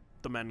warm.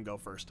 the men go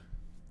first.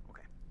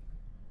 Okay.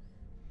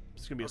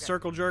 It's gonna be a Okay.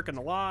 circle jerk in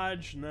the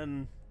lodge, and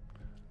then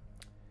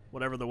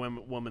whatever the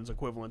woman's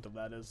equivalent of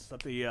that is.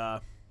 At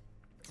the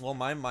Well,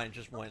 my mind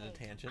just went in a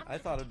tangent. I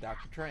thought of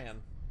Dr. Tran.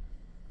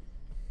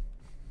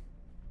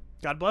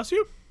 God bless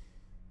you.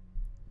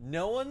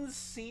 No one's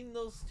seen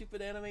those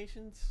stupid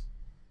animations.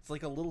 It's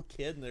like a little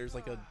kid, and there's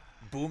like a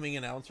booming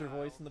announcer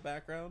voice in the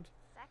background.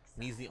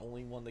 And he's the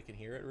only one that can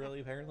hear it, really,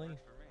 apparently.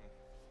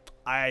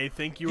 I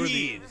think you are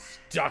the.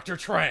 Dr.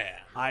 Tran.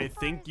 I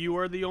think you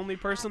are the only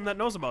person that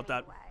knows about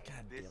that. God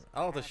damn it.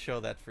 I'll have to show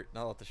that for.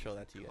 I'll have to show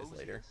that to you guys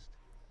later.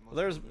 Well,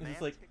 there's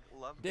he's like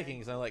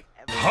dickings. And I'm like,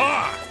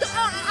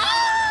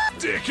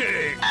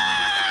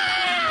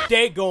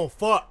 They gon'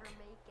 fuck.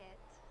 Make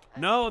it.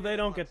 No, they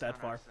don't get that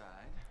far.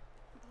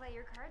 Play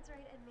your cards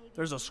right and maybe.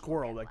 There's a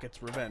squirrel that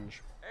gets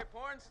revenge. Hey,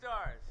 porn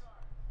stars.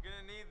 Gonna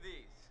need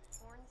these.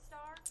 Porn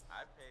star?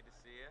 I paid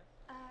to see it.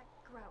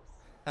 Gross.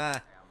 ah, Hey,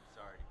 I'm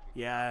sorry to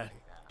keep Yeah,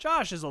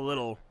 Josh is a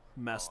little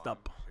messed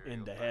up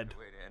in the head.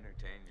 way to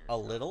entertain a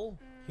little.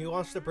 He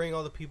wants to bring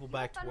all the people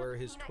back to where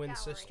his twin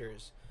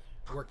sisters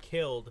were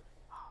killed.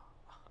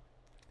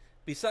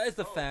 Besides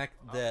the fact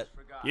that,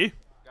 Forgot. Yeah.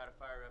 Gotta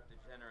fire up the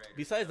generator.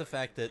 besides the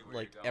fact that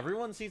like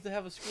everyone seems to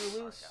have a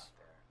screw loose.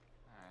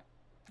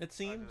 It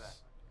seems,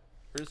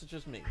 or is it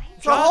just me?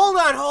 So hold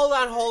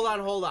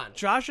on.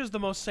 Josh is the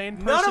most sane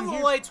person None of the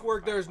here. lights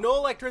worked. There's no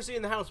electricity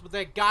in the house, but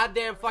that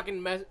goddamn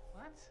fucking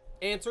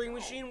answering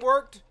machine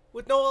worked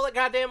with no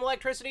goddamn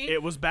electricity.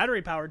 It was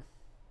battery powered.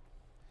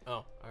 Oh,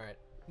 all right.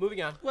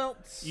 Moving on. Well,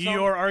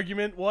 Your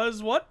argument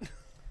was what?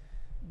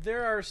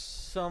 there are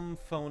some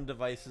phone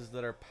devices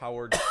that are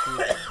powered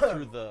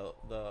through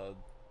the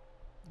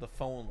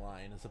phone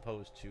line as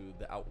opposed to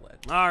the outlet.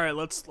 All right,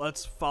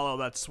 let's follow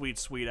that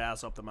sweet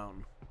ass up the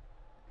mountain.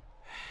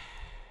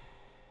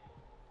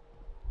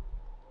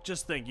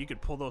 Just think, you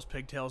could pull those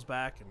pigtails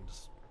back and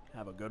just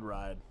have a good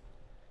ride.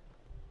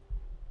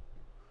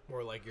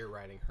 More like you're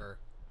riding her.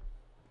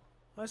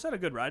 I said a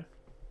good ride.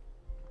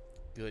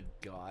 Good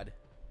God.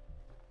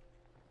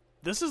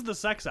 This is the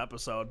sex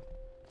episode.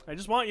 I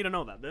just want you to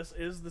know that. This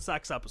is the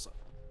sex episode.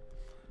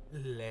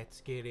 Let's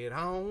get it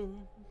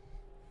on.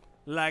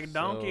 Like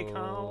Donkey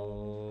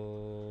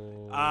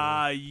Kong.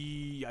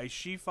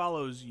 She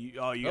follows you.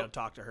 Oh, you gotta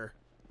talk to her.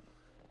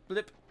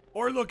 Blip.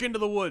 Or look into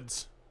the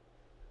woods.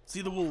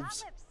 See the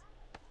wolves. Lips.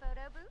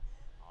 Photo booth?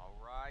 All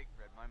right,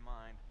 read my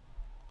mind.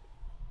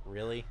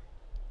 Really?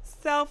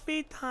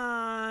 Selfie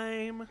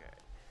time.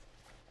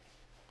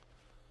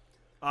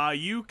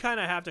 You kind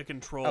of have to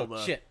control Oh, the...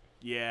 shit.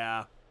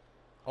 Yeah.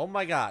 Oh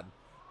my God.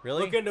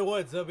 Really? Look in the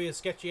woods. There'll be a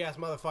sketchy ass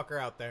motherfucker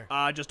out there.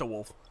 Just a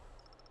wolf.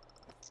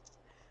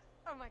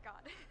 Oh my god.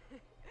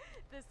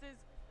 This is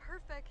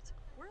perfect.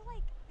 We're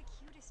like the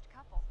cutest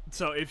couple.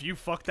 So if you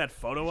fuck that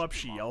photo up,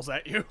 she yells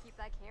at you. Keep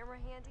that camera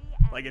handy.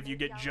 Like if you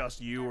get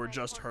just you or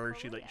just her,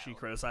 she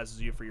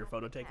criticizes you for your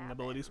photo taking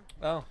abilities.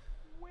 Oh.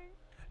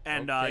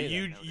 And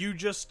Okay, you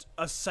just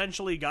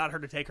essentially got her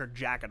to take her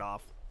jacket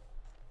off.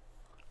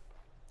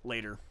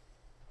 Later.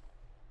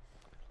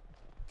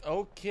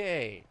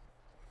 Okay.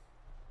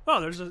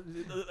 Oh, there's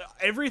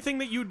everything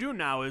that you do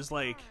now is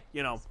like,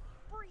 you know,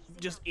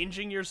 just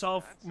inching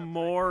yourself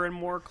more and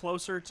more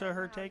closer to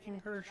her taking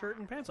her shirt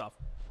and pants off.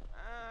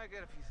 I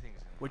got a few things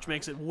in Which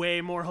makes it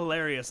way more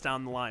hilarious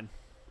down the line.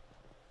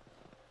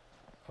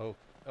 Oh,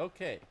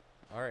 okay.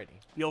 Alrighty.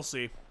 You'll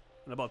see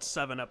in about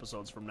 7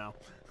 episodes from now.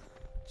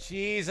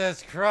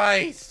 Jesus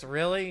Christ,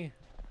 really?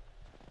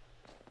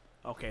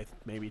 Okay,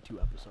 maybe 2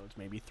 episodes,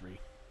 maybe 3.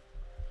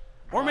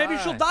 Or maybe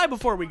she'll die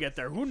before we get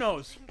there. Who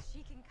knows? Think she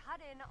can cut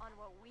in on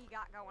what we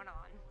got going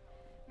on.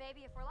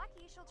 Maybe if we're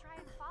lucky, she'll try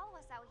and follow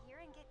us out here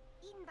and get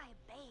eaten by a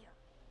bear.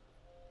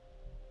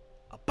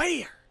 A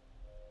bear!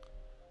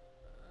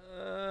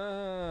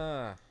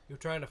 You're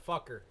trying to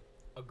fuck her.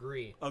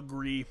 Agree.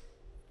 Agree.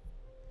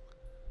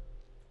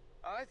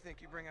 I think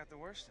you bring out the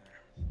worst in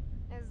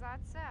her. Is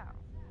that so?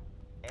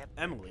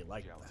 Emily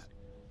liked that.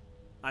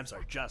 I'm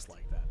sorry, just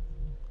like that.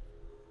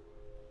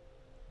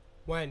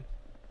 When?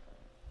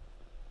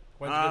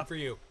 When's good for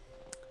you?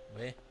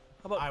 Wait.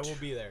 How about I will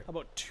be there. How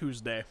about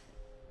Tuesday?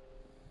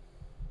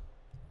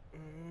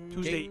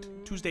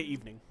 Tuesday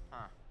evening.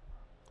 Huh.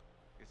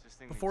 Guess this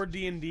thing Before needs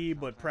D&D,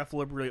 but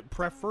preferably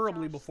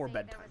before Say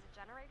there bedtime. was a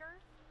generator?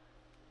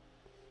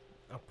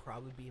 I'll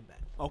probably be in bed.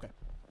 Okay.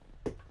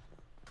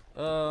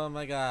 Oh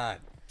my god.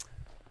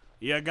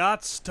 You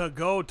gots to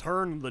go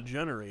turn the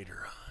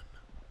generator on.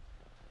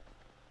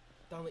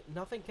 Darling,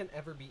 nothing can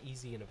ever be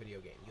easy in a video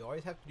game. You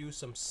always have to do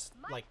some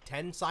like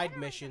 10 side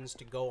missions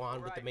to go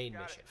on with the main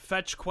mission.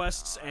 Fetch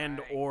quests and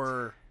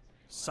or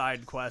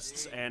side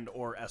quests and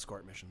or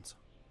escort missions.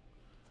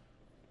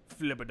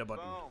 Flip it a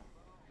button. Boom.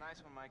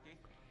 Nice one, Mikey.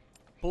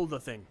 Pull the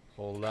thing.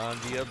 Hold on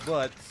to your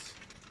butts.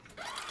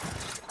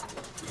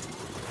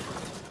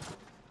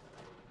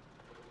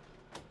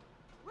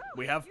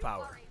 We have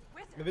power.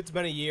 If it's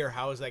been a year,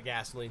 how is that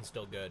gasoline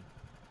still good?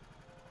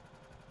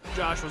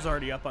 Josh was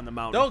already up on the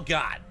mountain. Oh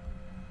god.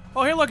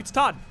 Oh, hey, look, it's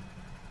Todd.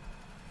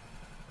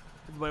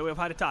 Everybody wave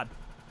hi to Todd.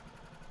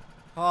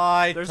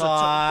 Hi, There's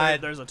Todd.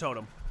 there's a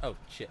totem. Oh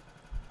shit.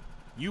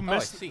 You I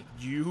missed. see.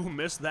 You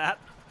missed that.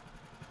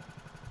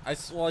 I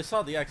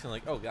saw the X and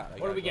like, oh god.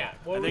 What do we got?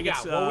 What do we think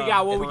got? it's, What we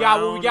got? What we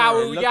got? What we brown got? or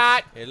What we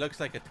got? It looks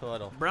like a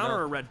turtle. Brown No.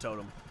 or a red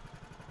totem?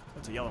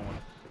 That's a yellow one.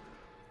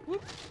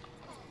 Whoop.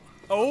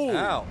 Oh.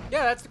 Ow.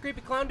 Yeah, that's the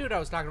creepy clown dude I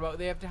was talking about.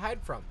 They have to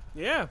hide from.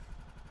 Yeah.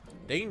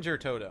 Danger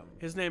totem.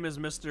 His name is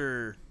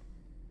Mr.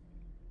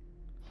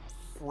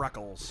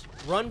 Freckles.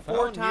 Run Found 4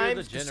 near the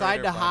times, decide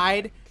generator to button.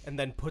 hide, and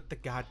then put the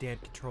goddamn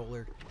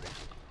controller.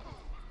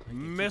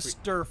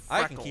 Mr. Freckles.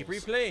 I can keep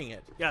replaying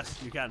it. Yes,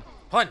 you can.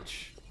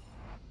 Punch.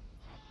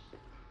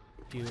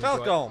 Do you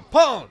enjoy, Falcon.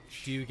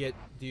 Punch. do you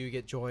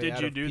get joy? Did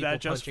out you of do people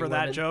that just punching for that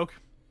women? joke?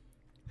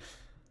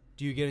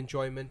 Do you get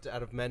enjoyment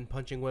out of men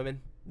punching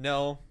women?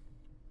 No.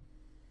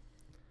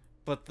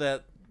 But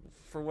that,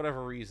 for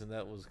whatever reason,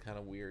 that was kind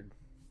of weird.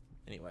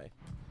 Anyway.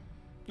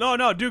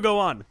 No, do go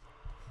on.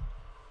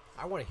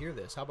 I want to hear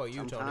this. How about you,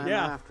 Tony? Sometime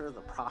Yeah. after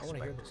the I want to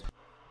hear prospect.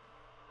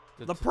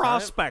 this. The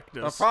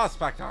prospectus. The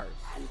prospectors.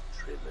 And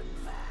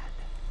driven mad.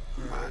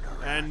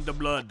 Murderous. And the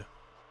blood.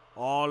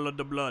 All of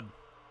the blood.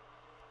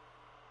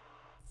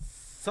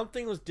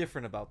 Something was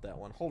different about that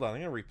one. Hold on,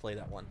 I'm gonna replay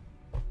that one.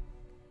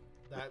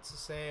 That's the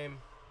same.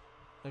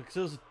 Because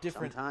it was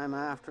different. Sometime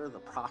after the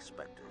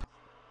prospector.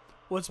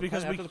 Well, it's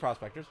because After we the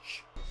prospectors.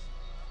 Shh.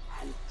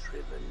 And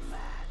driven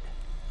mad.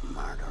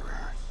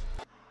 Murderous.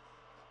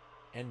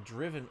 And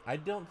driven. I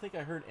don't think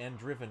I heard and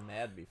driven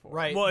mad before.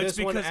 Right. well, it's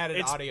this one because added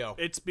it's, audio.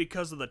 It's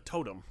because of the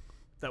totem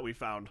that we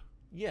found.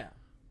 Yeah.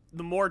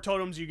 The more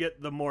totems you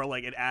get, the more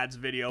like it adds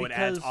video, it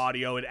adds Because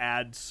audio, it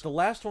adds. The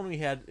last one we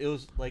had, it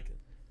was like,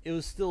 it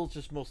was still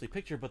just mostly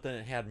picture, but then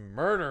it had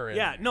murder in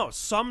Yeah, it. no.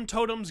 Some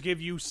totems give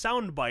you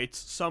sound bites.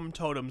 Some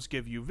totems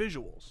give you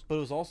visuals. But it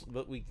was also,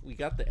 but we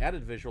got the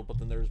added visual, but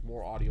then there was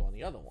more audio on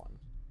the other one.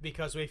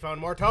 Because we found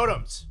more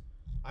totems.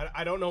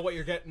 I don't know what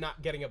you're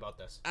not getting about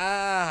this.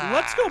 Ah.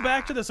 Let's go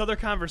back to this other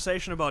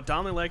conversation about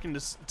Donnelly liking to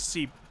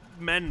see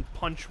men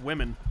punch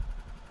women.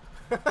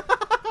 It's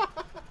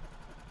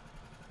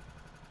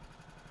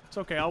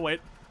okay, I'll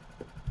wait.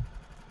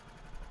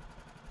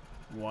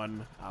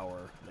 1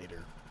 hour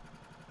later.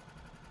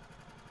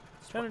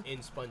 In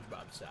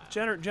SpongeBob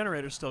style.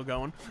 Generator's still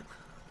going.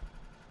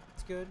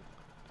 It's good.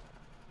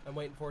 I'm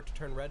waiting for it to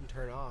turn red and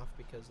turn off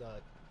because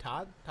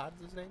Todd's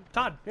his name.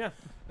 Todd, yeah.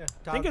 Yeah.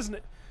 I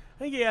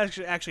think he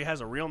actually has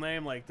a real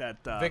name like that.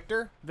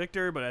 Victor.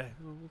 Victor, but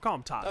we'll call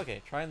him Todd.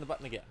 Okay, trying the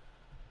button again.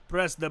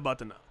 Press the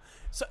button.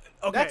 So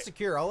okay. That's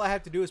secure. All I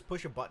have to do is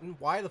push a button.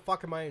 Why the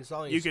fuck am I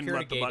installing You a can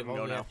security let the gate button if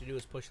go all you now. have to do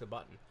is push the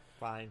button?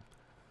 Fine.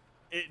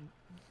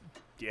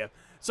 Yeah.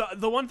 So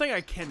the one thing I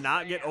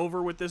cannot get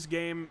over with this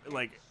game,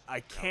 like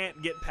I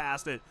can't get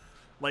past it.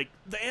 Like,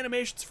 the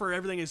animations for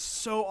everything is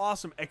so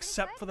awesome,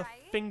 except for the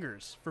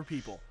fingers for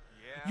people.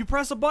 You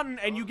press a button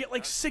and you get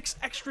like 6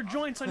 extra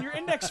joints on your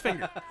index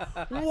finger.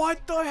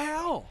 What the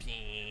hell?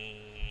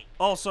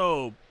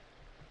 Also,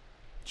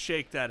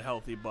 shake that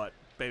healthy butt.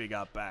 Baby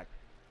got back.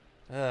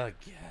 Oh, God.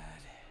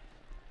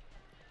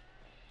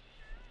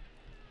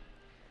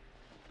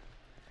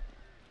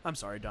 I'm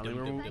sorry,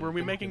 darling. Were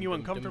we making you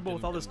uncomfortable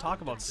with all this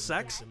talk about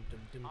sex?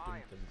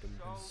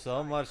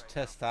 So much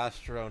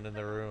testosterone in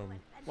the room.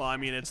 Well, I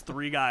mean, it's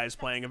 3 guys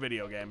playing a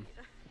video game.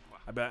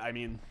 I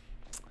mean,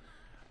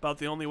 about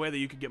the only way that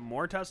you could get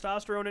more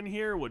testosterone in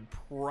here would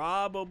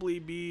probably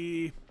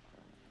be...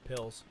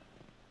 Pills.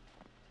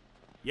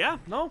 Yeah,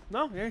 no,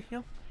 yeah.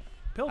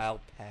 Pills.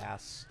 I'll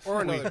pass.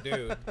 Or another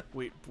dude.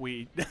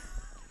 We...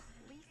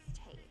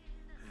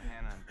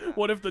 Hannah.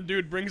 What if the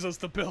dude brings us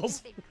the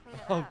pills?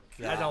 Oh,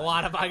 That's a God.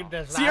 lot of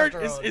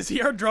testosterone. Is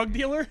he our drug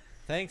dealer?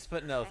 Thanks,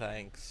 but no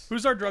thanks.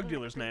 Who's our drug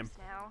dealer's name?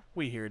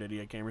 We here at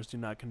Idiot Gamers do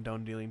not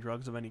condone dealing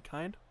drugs of any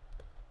kind.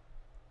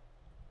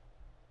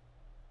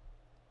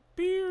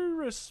 Be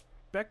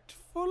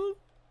respectful,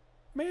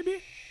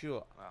 maybe?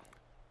 Sure. Well,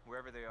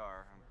 wherever they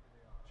are, I'm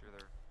sure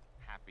they're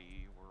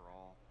happy. We're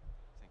all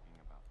thinking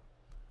about them.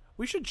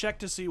 We should check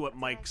to see what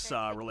Mike's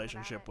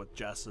relationship with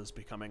Jess is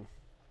becoming.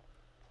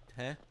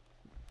 Huh?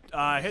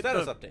 Hit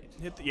Status the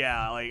update.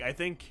 yeah, like I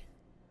think.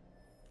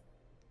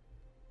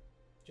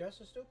 Jess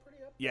is still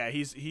pretty up. Yeah,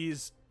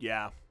 he's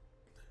yeah.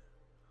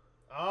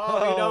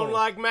 Oh, you don't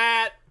like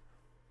Matt?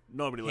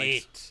 Nobody likes.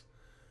 Hate.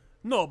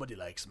 Nobody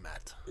likes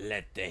Matt.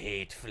 Let the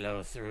hate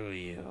flow through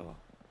you.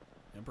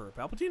 Emperor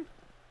Palpatine?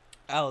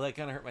 Oh, that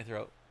kind of hurt my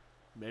throat.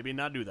 Maybe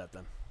not do that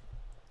then.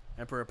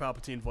 Emperor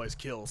Palpatine voice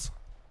kills.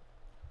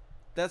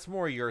 That's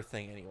more your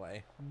thing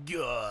anyway.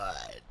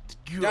 Good.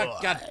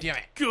 God damn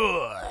it.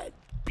 Good.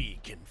 Be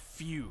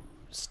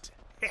confused.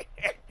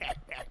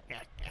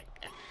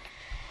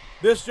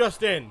 This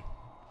just in.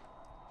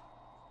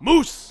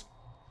 Moose.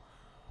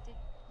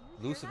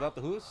 Loose about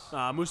the who's?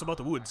 Moose about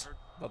the woods.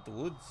 About the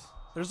woods?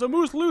 There's a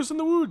moose loose in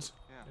the woods.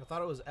 I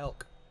thought it was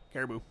elk.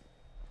 Caribou.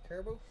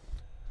 Caribou?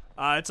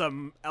 It's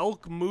a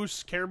elk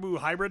moose caribou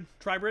hybrid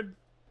tribrid.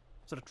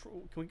 Is it a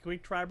can we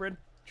tribrid?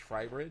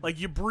 Tribrid? Like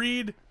you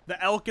breed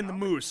the elk and the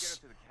moose,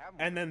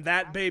 and then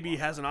that baby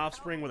has an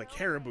offspring with a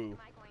caribou.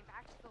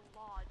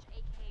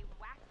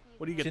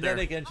 What do you get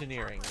Genetic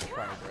engineering.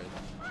 Tribrid.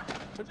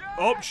 there?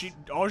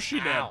 Oh she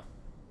dead. Ow.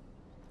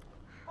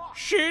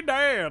 She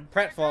dead.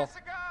 Pratfall.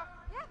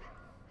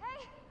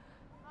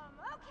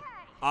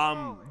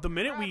 The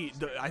minute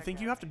I think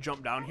you have to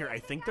jump down here. I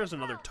think there's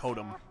another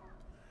totem.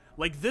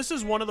 Like this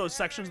is one of those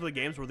sections of the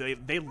games where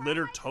they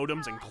litter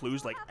totems and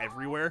clues like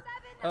everywhere.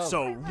 Oh,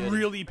 So good.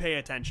 really pay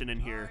attention in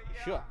here.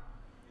 Sure.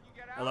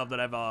 I love that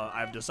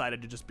I've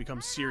decided to just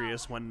become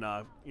serious when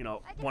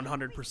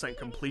 100%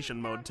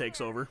 completion mode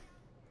takes over.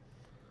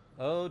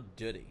 Oh,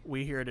 duddy.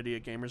 We here at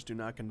Idiot Gamers do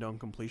not condone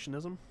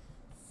completionism.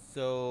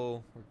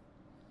 So,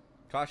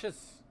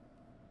 cautious?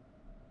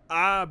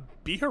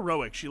 Be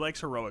heroic. She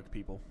likes heroic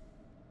people.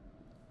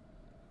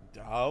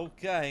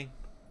 Okay.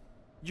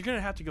 You're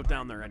gonna have to go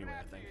down there anyway,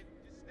 I think.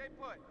 Just stay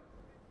put.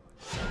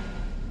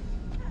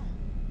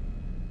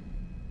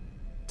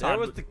 There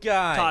was the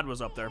guy. Todd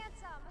was up there.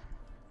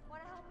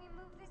 Wanna help me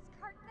move this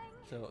cart thing?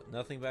 So,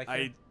 nothing back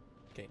here?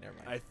 Okay, never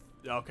mind.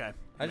 Okay.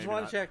 I just maybe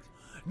want not. to check.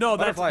 No,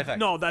 Butterfly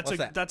effect. What's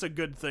that? that's a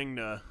good thing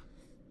to.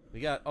 We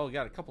got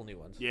a couple new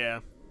ones. Yeah.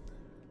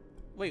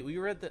 Wait, we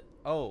read that.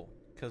 Oh,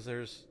 because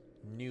there's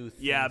new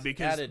things. Yeah,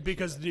 added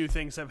because to it. new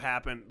things have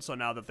happened. So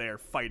now that they are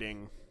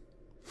fighting.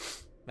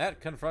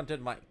 Matt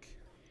confronted Mike.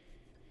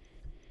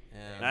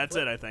 And That's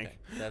it, I think. Okay,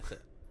 that's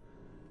it.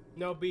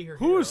 No, be her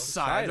Whose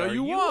hero. side are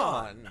you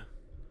on?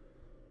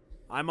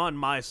 I'm on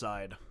my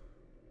side.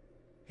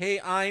 Hey,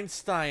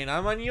 Einstein,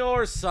 I'm on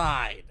your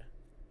side.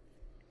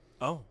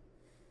 Oh.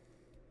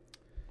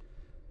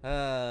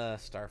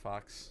 Star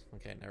Fox.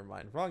 Okay, never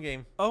mind. Wrong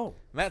game. Oh.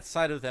 Matt's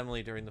side with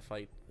Emily during the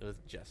fight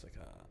with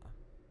Jessica.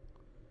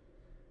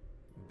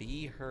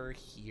 Be her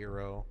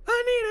hero.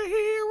 I need a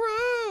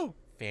hero.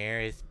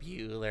 Ferris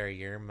Bueller,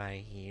 you're my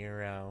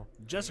hero.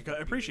 Jessica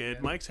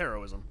appreciated Mike's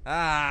heroism.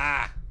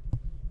 Ah!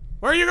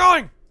 Where are you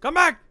going? Come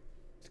back.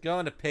 It's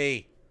going to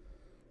pee.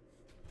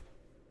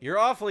 You're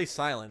awfully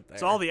silent there.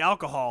 It's all the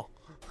alcohol.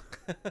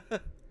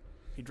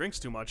 He drinks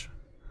too much.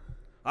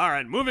 All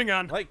right, moving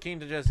on. Mike came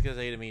to Jessica's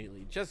aid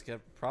immediately. Jessica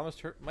promised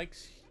her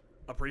Mike's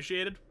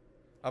Appreciated.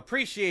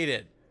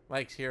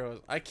 Mike's heroes.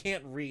 I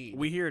can't read.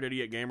 We here at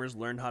Idiot Gamers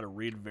learned how to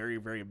read very,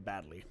 very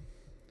badly.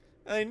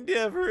 I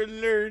never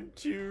learned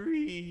to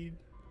read.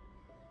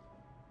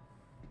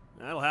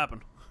 That'll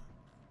happen.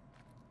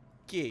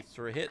 Okay,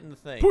 so we're hitting the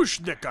thing. Push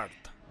the cart.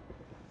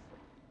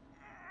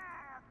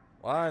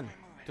 1,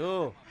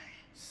 2,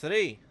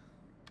 3.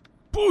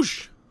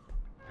 Push.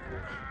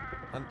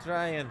 I'm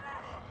trying.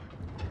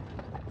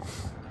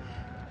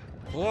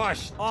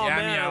 Push. Oh damn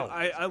man, you.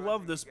 I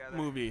love this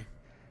movie.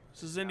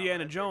 This is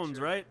Indiana Jones,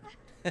 right?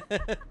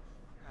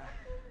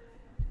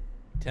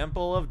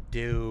 Temple of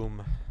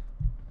Doom.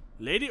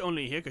 Lady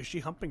only here because she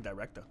humping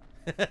director.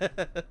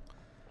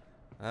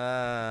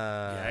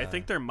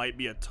 think there might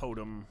be a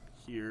totem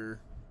here.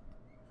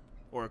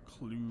 Or a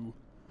clue.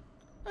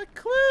 A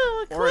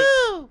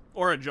clue!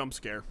 Or a jump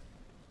scare.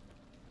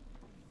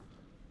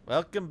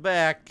 Welcome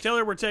back.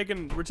 Taylor, we're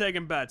taking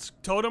bets.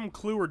 Totem,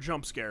 clue, or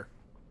jump scare?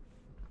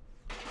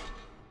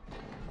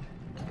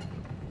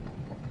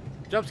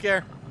 Jump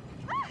scare.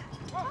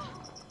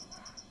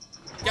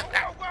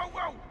 Yeah.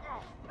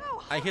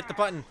 Oh, I hit the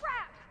button.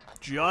 crap.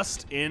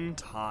 Just in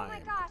Oh my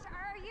time. gosh,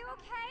 are you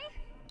okay?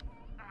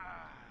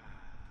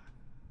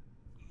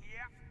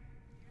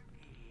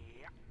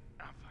 Yeah,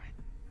 I'm fine.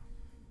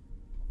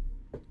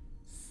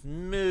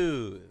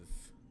 Smooth.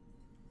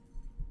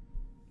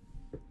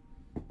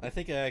 I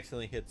think I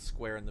accidentally hit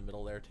square in the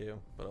middle there too,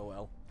 but oh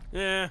well.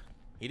 Yeah.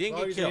 He As didn't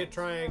long get as you hit killed.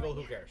 triangle,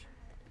 who cares?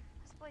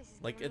 This place is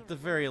Like giving at the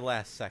me very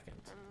last second.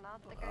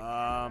 not the good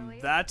kind of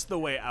relief. That's the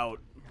way out.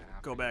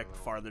 Go back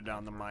farther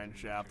down the mine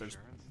shaft. There's,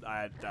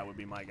 that would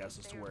be my guess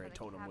as to where a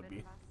totem would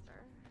be.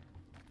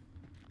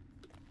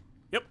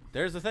 Yep.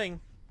 There's the thing.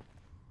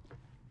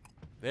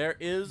 There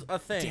is a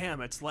thing.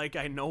 Damn, it's like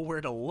I know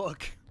where to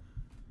look.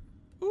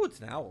 Ooh, it's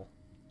an owl.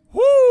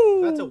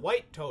 Woo! That's a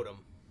white totem.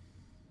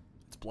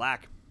 It's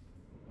black.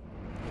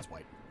 It's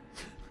white.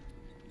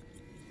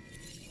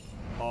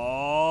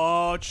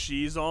 Oh,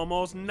 she's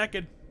almost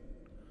naked.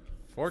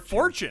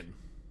 Fortune.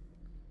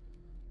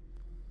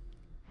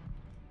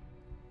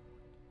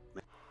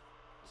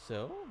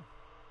 So?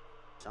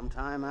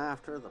 Sometime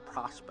after the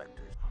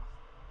prospectors.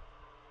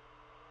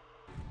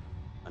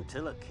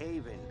 Until a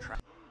cave-in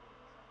trap.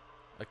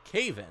 A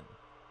cave-in?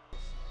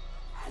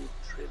 And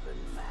driven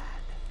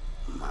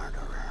mad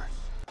murderers.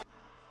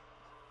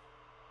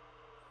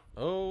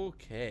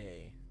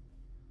 Okay.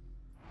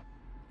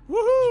 Woohoo!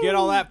 Did you get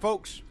all that,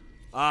 folks?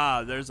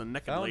 Ah, there's a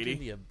naked Found lady. in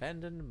the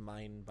abandoned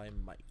mine by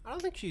Mike. I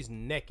don't think she's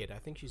naked. I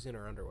think she's in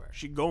her underwear.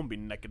 She gonna be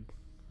naked.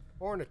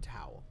 Or in a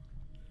towel.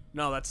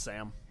 No, that's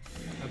Sam.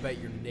 I bet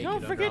you're naked Don't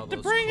under forget all to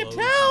those bring a clothes,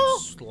 towel!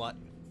 you slut.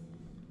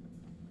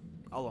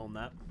 I'll own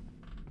that.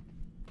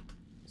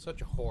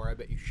 Such a whore. I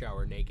bet you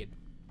shower naked.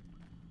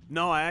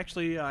 No, I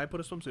actually I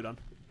put a swimsuit on.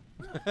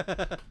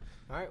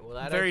 All right, well,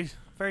 that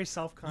Very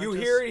self-conscious. You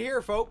hear it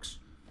here, folks.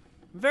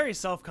 Very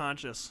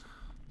self-conscious.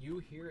 You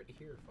hear it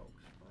here,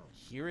 folks. Wow.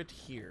 Hear it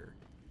here.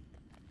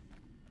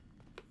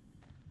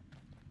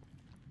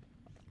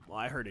 Well,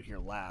 I heard it here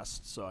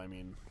last, so I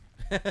mean,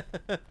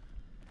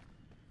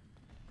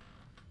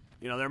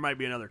 you know, there might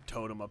be another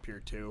totem up here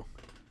too.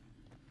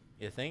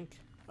 You think?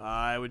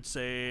 I would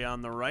say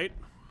on the right.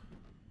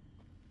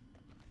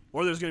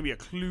 Or there's gonna be a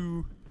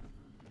clue.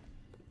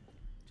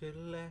 To the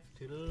left,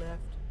 to the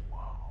left.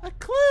 A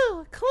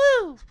clue! A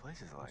clue! This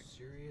place is like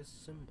Serious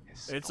symbol.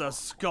 It's a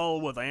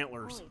skull with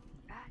antlers. Holy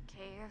bat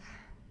cave.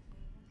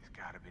 He's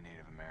got to be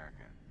Native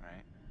American,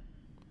 right?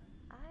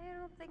 I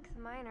don't think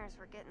the miners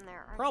were getting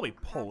their arts Probably and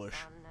crafts Polish.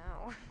 on,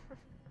 no.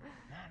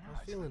 No,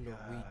 I'm feeling like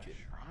a Norwegian.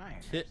 shrine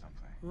or Tit.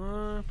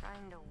 something.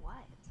 Trying to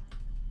what?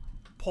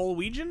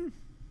 Polwegian?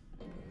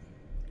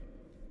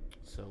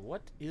 So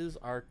what is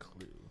our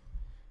clue?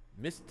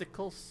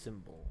 Mystical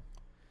symbol.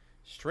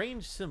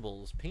 Strange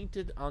symbols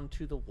painted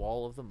onto the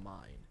wall of the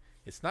mine.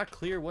 It's not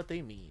clear what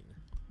they mean.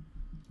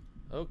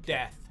 Okay.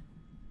 Death.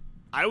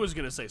 I was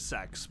gonna say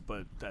sex,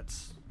 but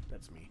that's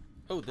me.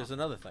 Oh, there's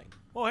another thing.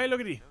 Oh, hey, look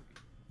at you.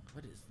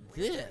 What is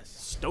this?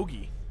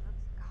 Stogie.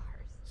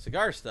 Scars.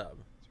 Cigar stub.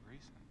 It's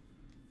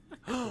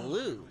recent.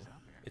 Clue.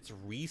 It's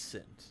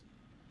recent.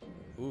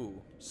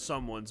 Ooh.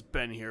 Someone's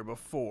been here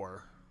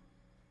before.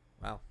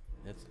 Wow.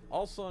 It's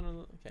also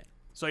on. Okay.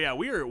 So yeah,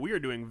 we are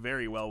doing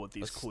very well with A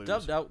these clues.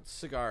 stubbed out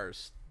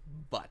cigars,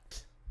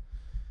 but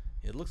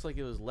it looks like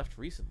it was left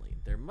recently.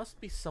 There must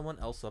be someone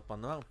else up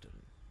on the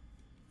mountain.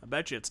 I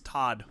bet you it's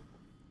Todd.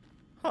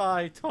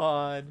 Hi,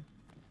 Todd.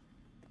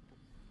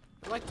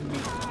 I'd like to meet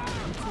him.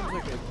 He seems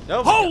like a...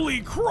 Nope. Holy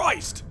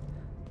Christ!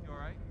 You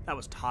alright? That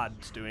was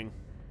Todd's doing.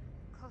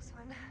 Close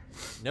one.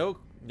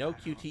 No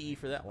QTE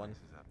for that one. This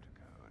is up to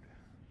code.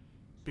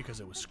 Because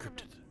it was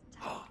scripted.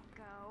 Time to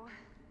go.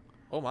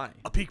 Oh my.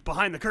 A peek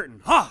behind the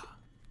curtain. Ha!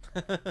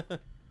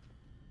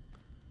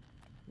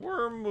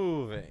 We're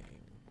moving.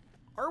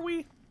 Are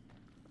we?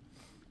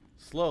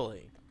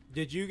 Slowly.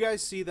 Did you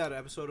guys see that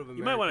episode of American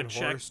You might want to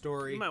Horror check.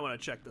 Story? You might want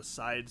to check the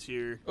sides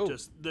here. Oh.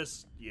 Just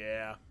this.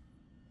 Yeah.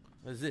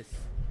 What is this?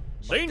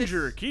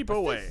 Danger. Keep What's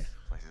away. this?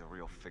 Place is a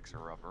real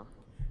fixer-upper.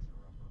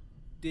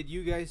 Did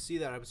you guys see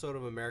that episode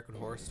of American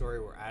Horror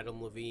Story where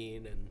Adam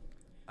Levine and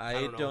I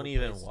don't know don't who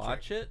even plays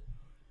watch Jack. it.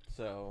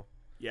 So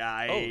Yeah,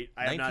 I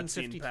have not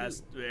seen 1952.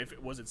 past. If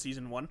it was it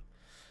season 1,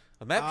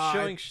 a map I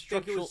showing think it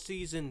structural was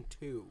season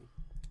 2.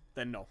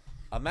 then no.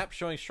 a map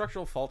showing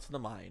structural faults in the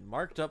mine,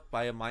 marked up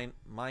by a mine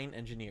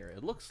engineer.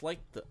 It looks like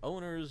the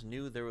owners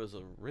knew there was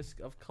a risk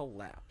of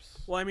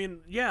collapse. Well, I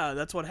mean, yeah,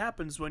 that's what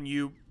happens when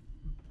you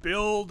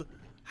build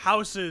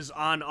houses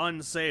on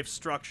unsafe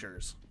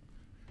structures.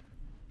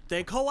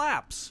 They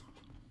collapse.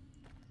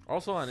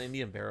 Also on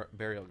Indian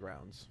burial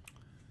grounds.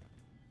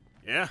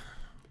 Yeah.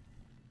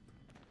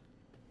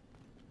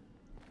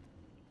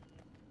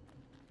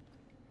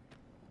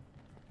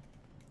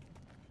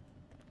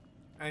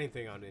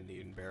 Anything on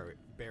Indian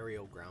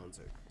burial grounds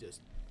are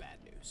just bad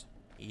news.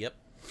 Yep.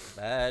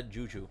 Bad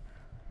juju.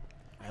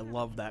 I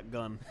love that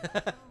gun.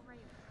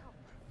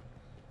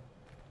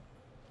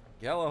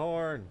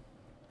 Gallahorn.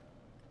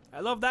 I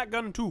love that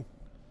gun too.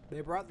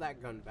 They brought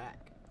that gun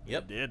back.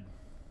 Yep. They did.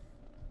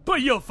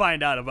 But you'll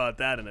find out about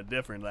that in a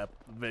different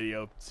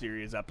video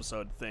series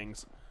episode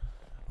things.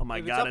 Oh my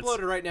if god, it's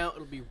uploaded right now,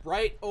 it'll be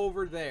right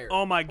over there.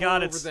 Oh my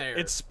god, over there.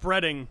 It's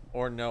spreading.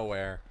 Or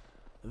nowhere.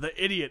 The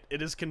idiot,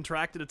 it has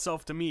contracted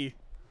itself to me.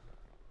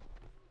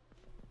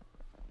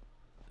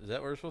 Is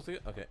that where we're supposed to go?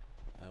 Okay.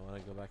 I want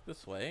to go back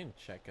this way and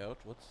check out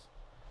what's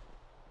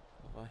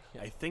over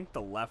here. I think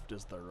the left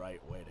is the right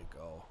way to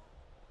go.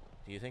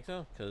 Do you think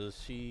so? Because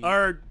she...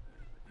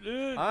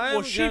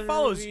 well, she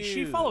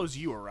follows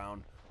you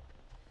around.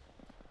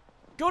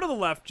 Go to the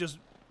left,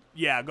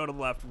 yeah, go to the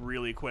left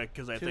really quick,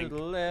 because I think... To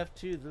the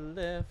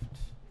left.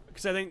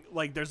 Because I think,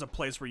 like, there's a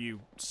place where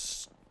you,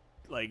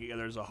 like,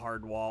 there's a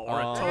hard wall, or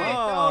a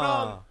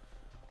totem.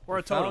 Or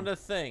a totem. Found a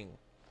thing.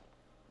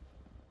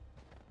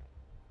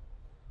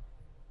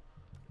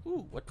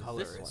 Ooh, what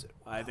color is is it?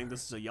 I think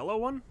this is a yellow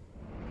one.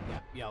 Yeah,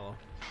 yellow.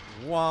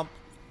 Womp.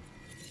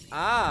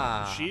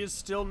 Ah. She is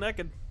still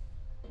naked.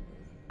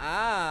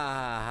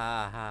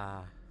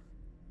 Ah.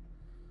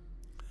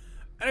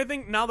 And I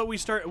think now that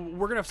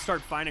we're gonna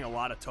start finding a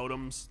lot of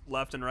totems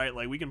left and right.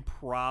 Like, we can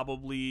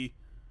probably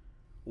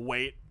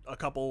wait a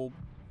couple,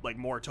 like,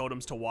 more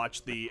totems to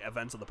watch the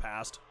events of the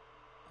past.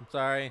 I'm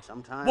sorry.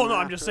 Well, no,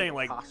 I'm just saying,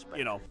 like,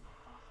 you know.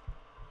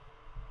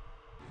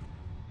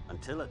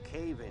 Until a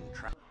cave-in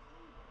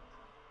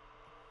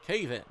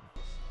Cave-in.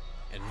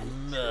 And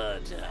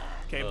murder.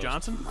 Cave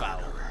Johnson? I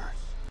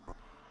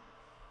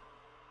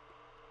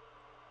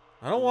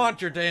don't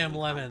want your damn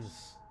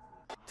lemons.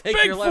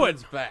 Take your Bigfoot!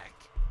 lemons back.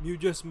 You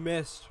just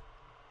missed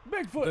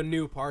Bigfoot. the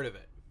new part of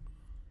it.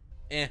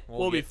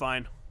 We'll be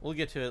fine. We'll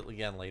get to it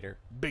again later.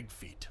 Big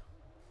feet.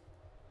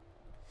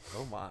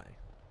 Oh my.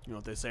 You know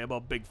what they say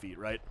about big feet,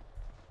 right?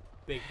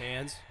 Big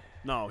hands.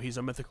 No, he's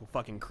a mythical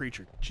fucking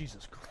creature.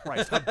 Jesus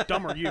Christ, how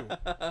dumb are you?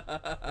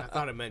 I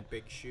thought it meant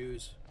big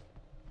shoes.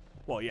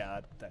 Well, yeah,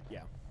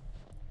 yeah.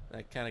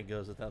 That kind of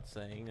goes without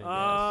saying,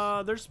 I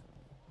guess. There's...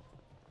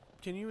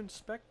 Can you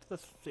inspect the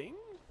thing?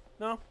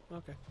 No?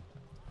 Okay.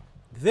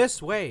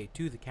 This way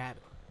to the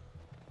cabin.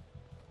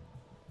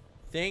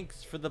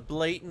 Thanks for the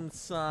blatant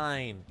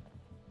sign.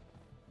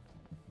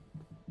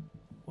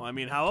 Well, I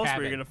mean, how else were you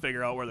Cabin. going to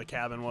figure out where the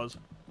cabin was?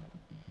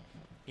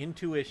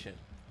 Intuition.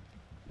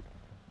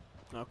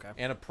 Okay.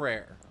 And a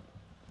prayer.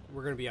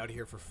 We're gonna be out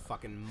here for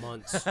fucking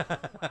months.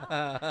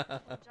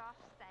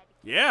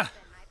 Yeah.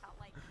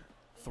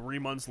 3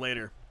 months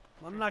later.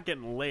 I'm not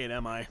getting laid,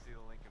 am I?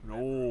 No. Oh, are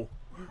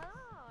you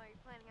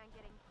planning on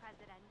getting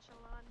presidential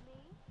on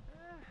me?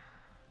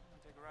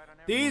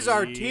 These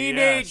are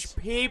teenage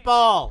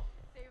people.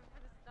 Save it for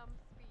the stump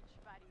speech,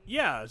 buddy.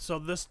 Yeah, so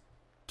this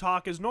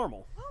talk is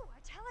normal. Ooh, a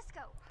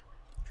telescope.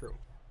 True.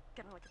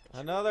 Gonna look at the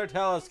Another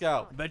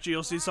telescope. I bet you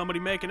you'll see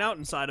somebody making out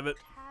inside of it.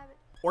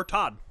 Or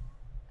Todd.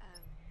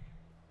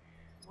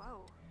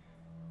 Whoa.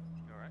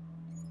 You alright?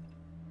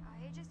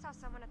 I just saw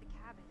someone at the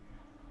cabin.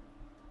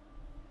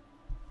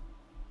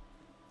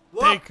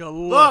 Look, Take a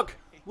look.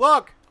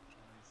 Look.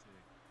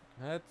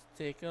 Let's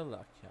take a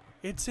look, yeah.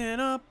 It's in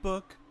a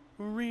book,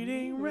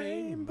 reading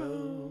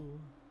rainbow.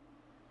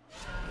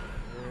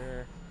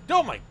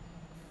 Oh my.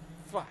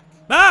 Fuck.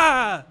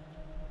 Ah!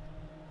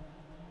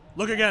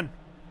 Look again.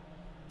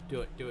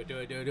 Do it.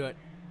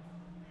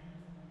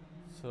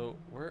 So,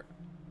 we're...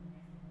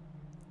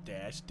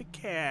 That's the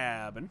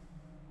cabin.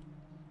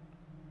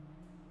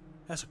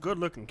 That's a good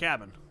looking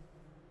cabin.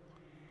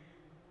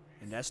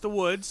 And that's the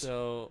woods.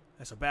 So...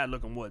 That's a bad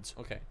looking woods.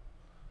 Okay.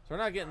 So we're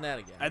not getting that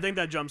again. I think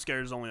that jump scare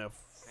is only a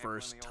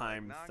first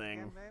time thing.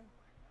 Again, babe?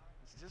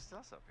 It's just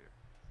us up here.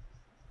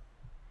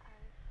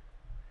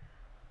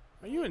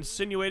 Are you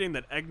insinuating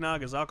that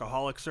eggnog is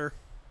alcoholic, sir?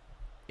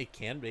 It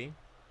can be.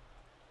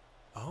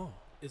 Oh.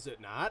 Is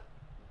it not?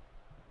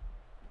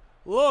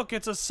 Look,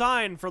 it's a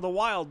sign for the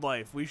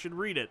wildlife. We should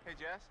read it. Hey,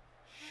 Jess.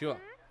 Sure.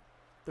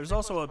 There's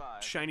also a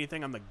shiny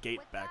thing on the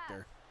gate back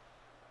there.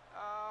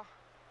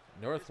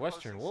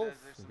 Northwestern this wolf, poster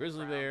says there's some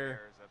grizzly brown bear.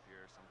 bears up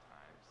here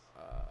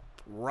sometimes.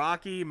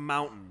 Rocky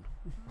Mountain.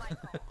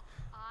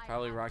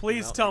 Probably Rocky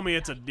Please Mountain. tell me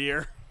it's a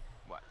deer.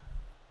 What?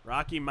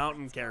 Rocky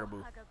Mountain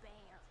caribou. Hug a bear.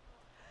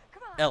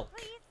 Come on, Elk.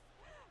 please.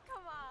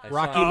 Come on. I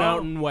Rocky saw-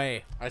 Mountain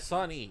Way. I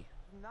saw an E.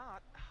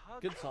 Not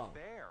hug Good a song.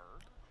 bear.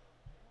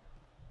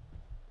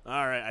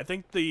 All right, I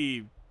think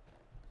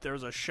there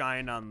was a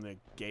shine on the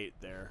gate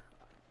there.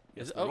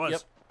 Yes, Is it? there Oh, was.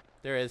 yep.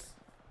 There is.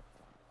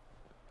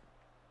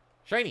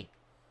 Shiny.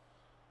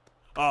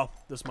 Oh,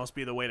 this must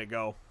be the way to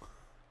go.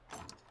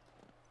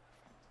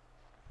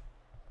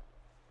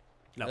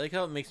 No. I like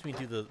how it makes me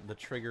do the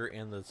trigger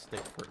and the stick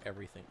for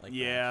everything. Like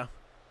Yeah.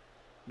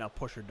 Now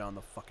push her down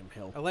the fucking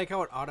hill. I like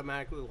how it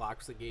automatically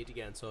locks the gate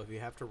again, so if you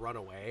have to run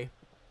away,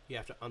 you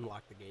have to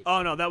unlock the gate.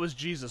 Oh no, that was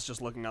Jesus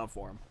just looking out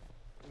for him.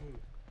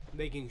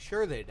 Making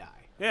sure they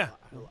die. Yeah.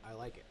 I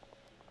like it.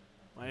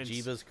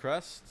 Jeebus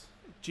crust.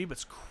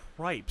 Jeebus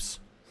cripes.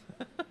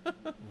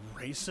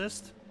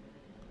 Racist?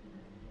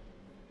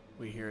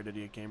 We here at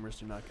Idiot Gamers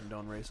do not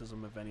condone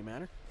racism of any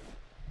manner.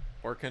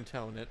 Or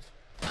condone it.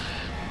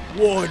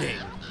 Warning.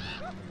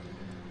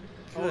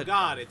 Oh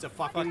god, it's a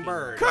fucking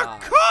bird.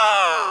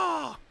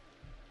 Caw!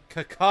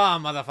 Caw,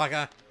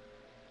 motherfucker.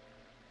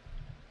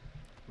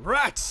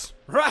 Rats!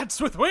 Rats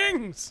with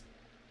wings!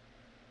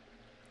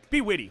 Be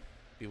witty.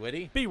 Be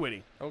witty? Be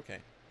witty. Okay.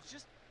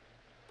 Just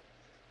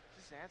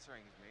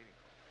answering is mating.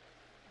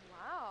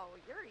 Wow,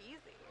 you're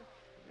easy.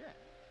 Yeah.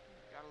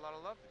 Got a lot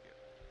of love to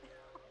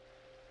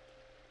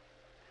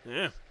give.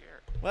 Yeah.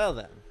 Scared. Well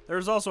then.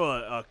 There's also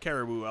a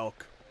caribou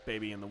elk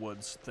baby in the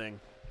woods thing.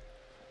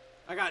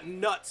 I got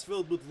nuts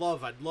filled with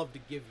love I'd love to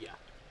give you.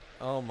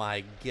 Oh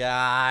my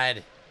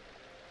god.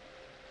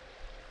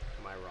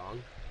 Am I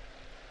wrong?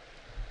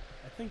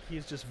 I think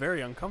he's just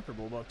very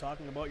uncomfortable about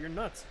talking about your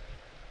nuts.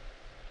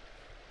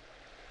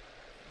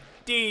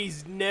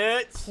 These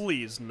nuts.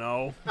 Please,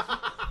 no.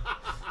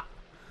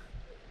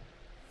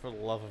 For the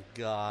love of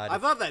God. I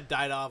thought that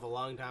died off a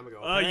long time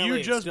ago.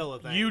 Apparently it's still a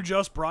thing. You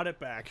just brought it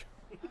back.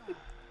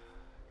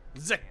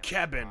 The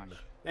cabin.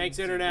 Thanks,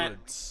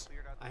 Internet.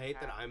 I hate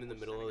that I'm in the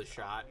middle of the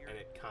shot and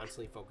it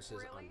constantly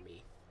focuses on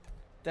me.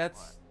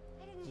 That's...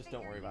 Just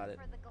don't worry about it.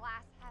 For the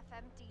glass half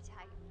empty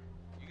type.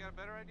 You got a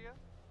better idea?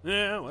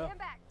 Yeah, well. Stand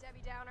back,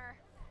 Debbie Downer.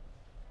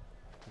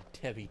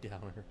 Debbie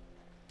Downer.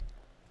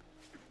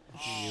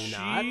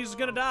 She's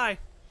gonna die.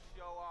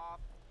 Show off.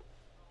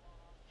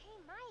 Hey,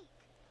 Mike.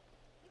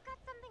 You've got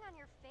something on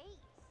your face.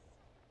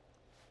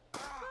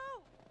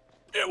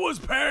 It was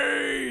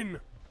pain!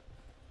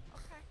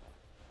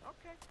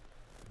 Okay.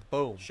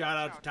 Boom. Shout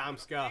out to Tom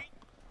Ska.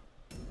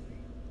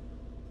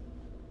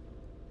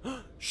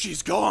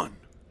 She's gone!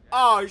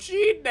 Oh,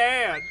 she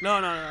dead.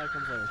 No, that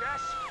comes later.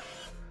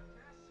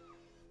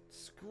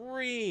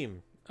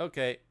 Scream.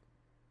 Okay.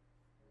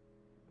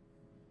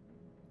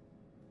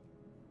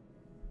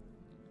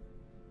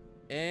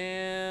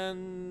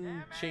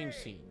 And change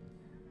scene.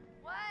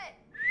 What?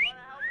 Wanna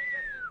help me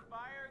get this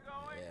fire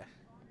going? Yeah.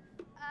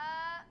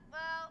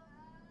 Well,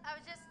 I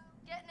was just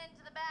getting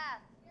into the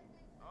bath.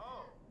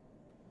 Oh.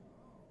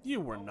 You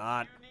were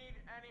not. Do you need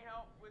any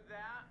help with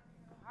that?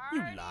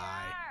 You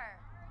lie.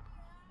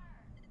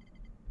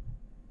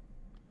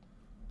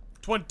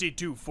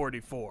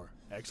 2244.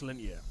 Excellent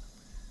year.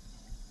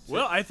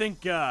 Well, I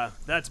think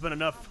that's been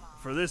enough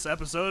for this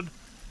episode.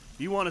 If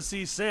you want to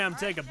see Sam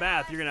take a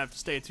bath, you're going to have to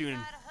stay tuned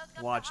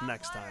and watch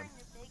next time.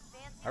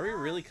 Are we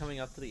really coming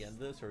up to the end of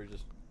this, or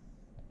just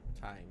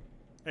time?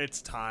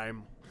 It's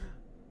time.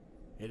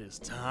 It is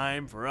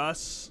time for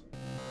us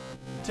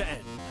to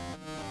end.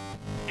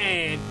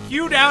 And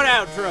cued out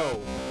outro.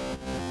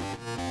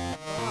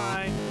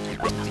 Bye.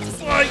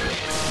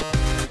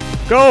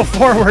 Go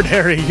forward,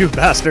 Harry, you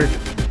bastard.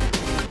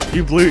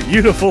 You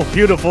beautiful,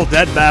 beautiful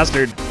dead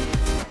bastard.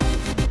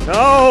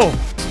 No!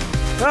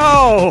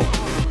 No!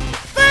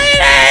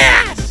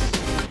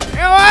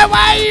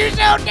 Why are you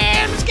so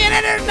damn skinny?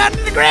 There's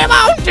nothing to grab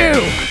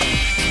onto.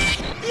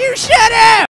 You shut up!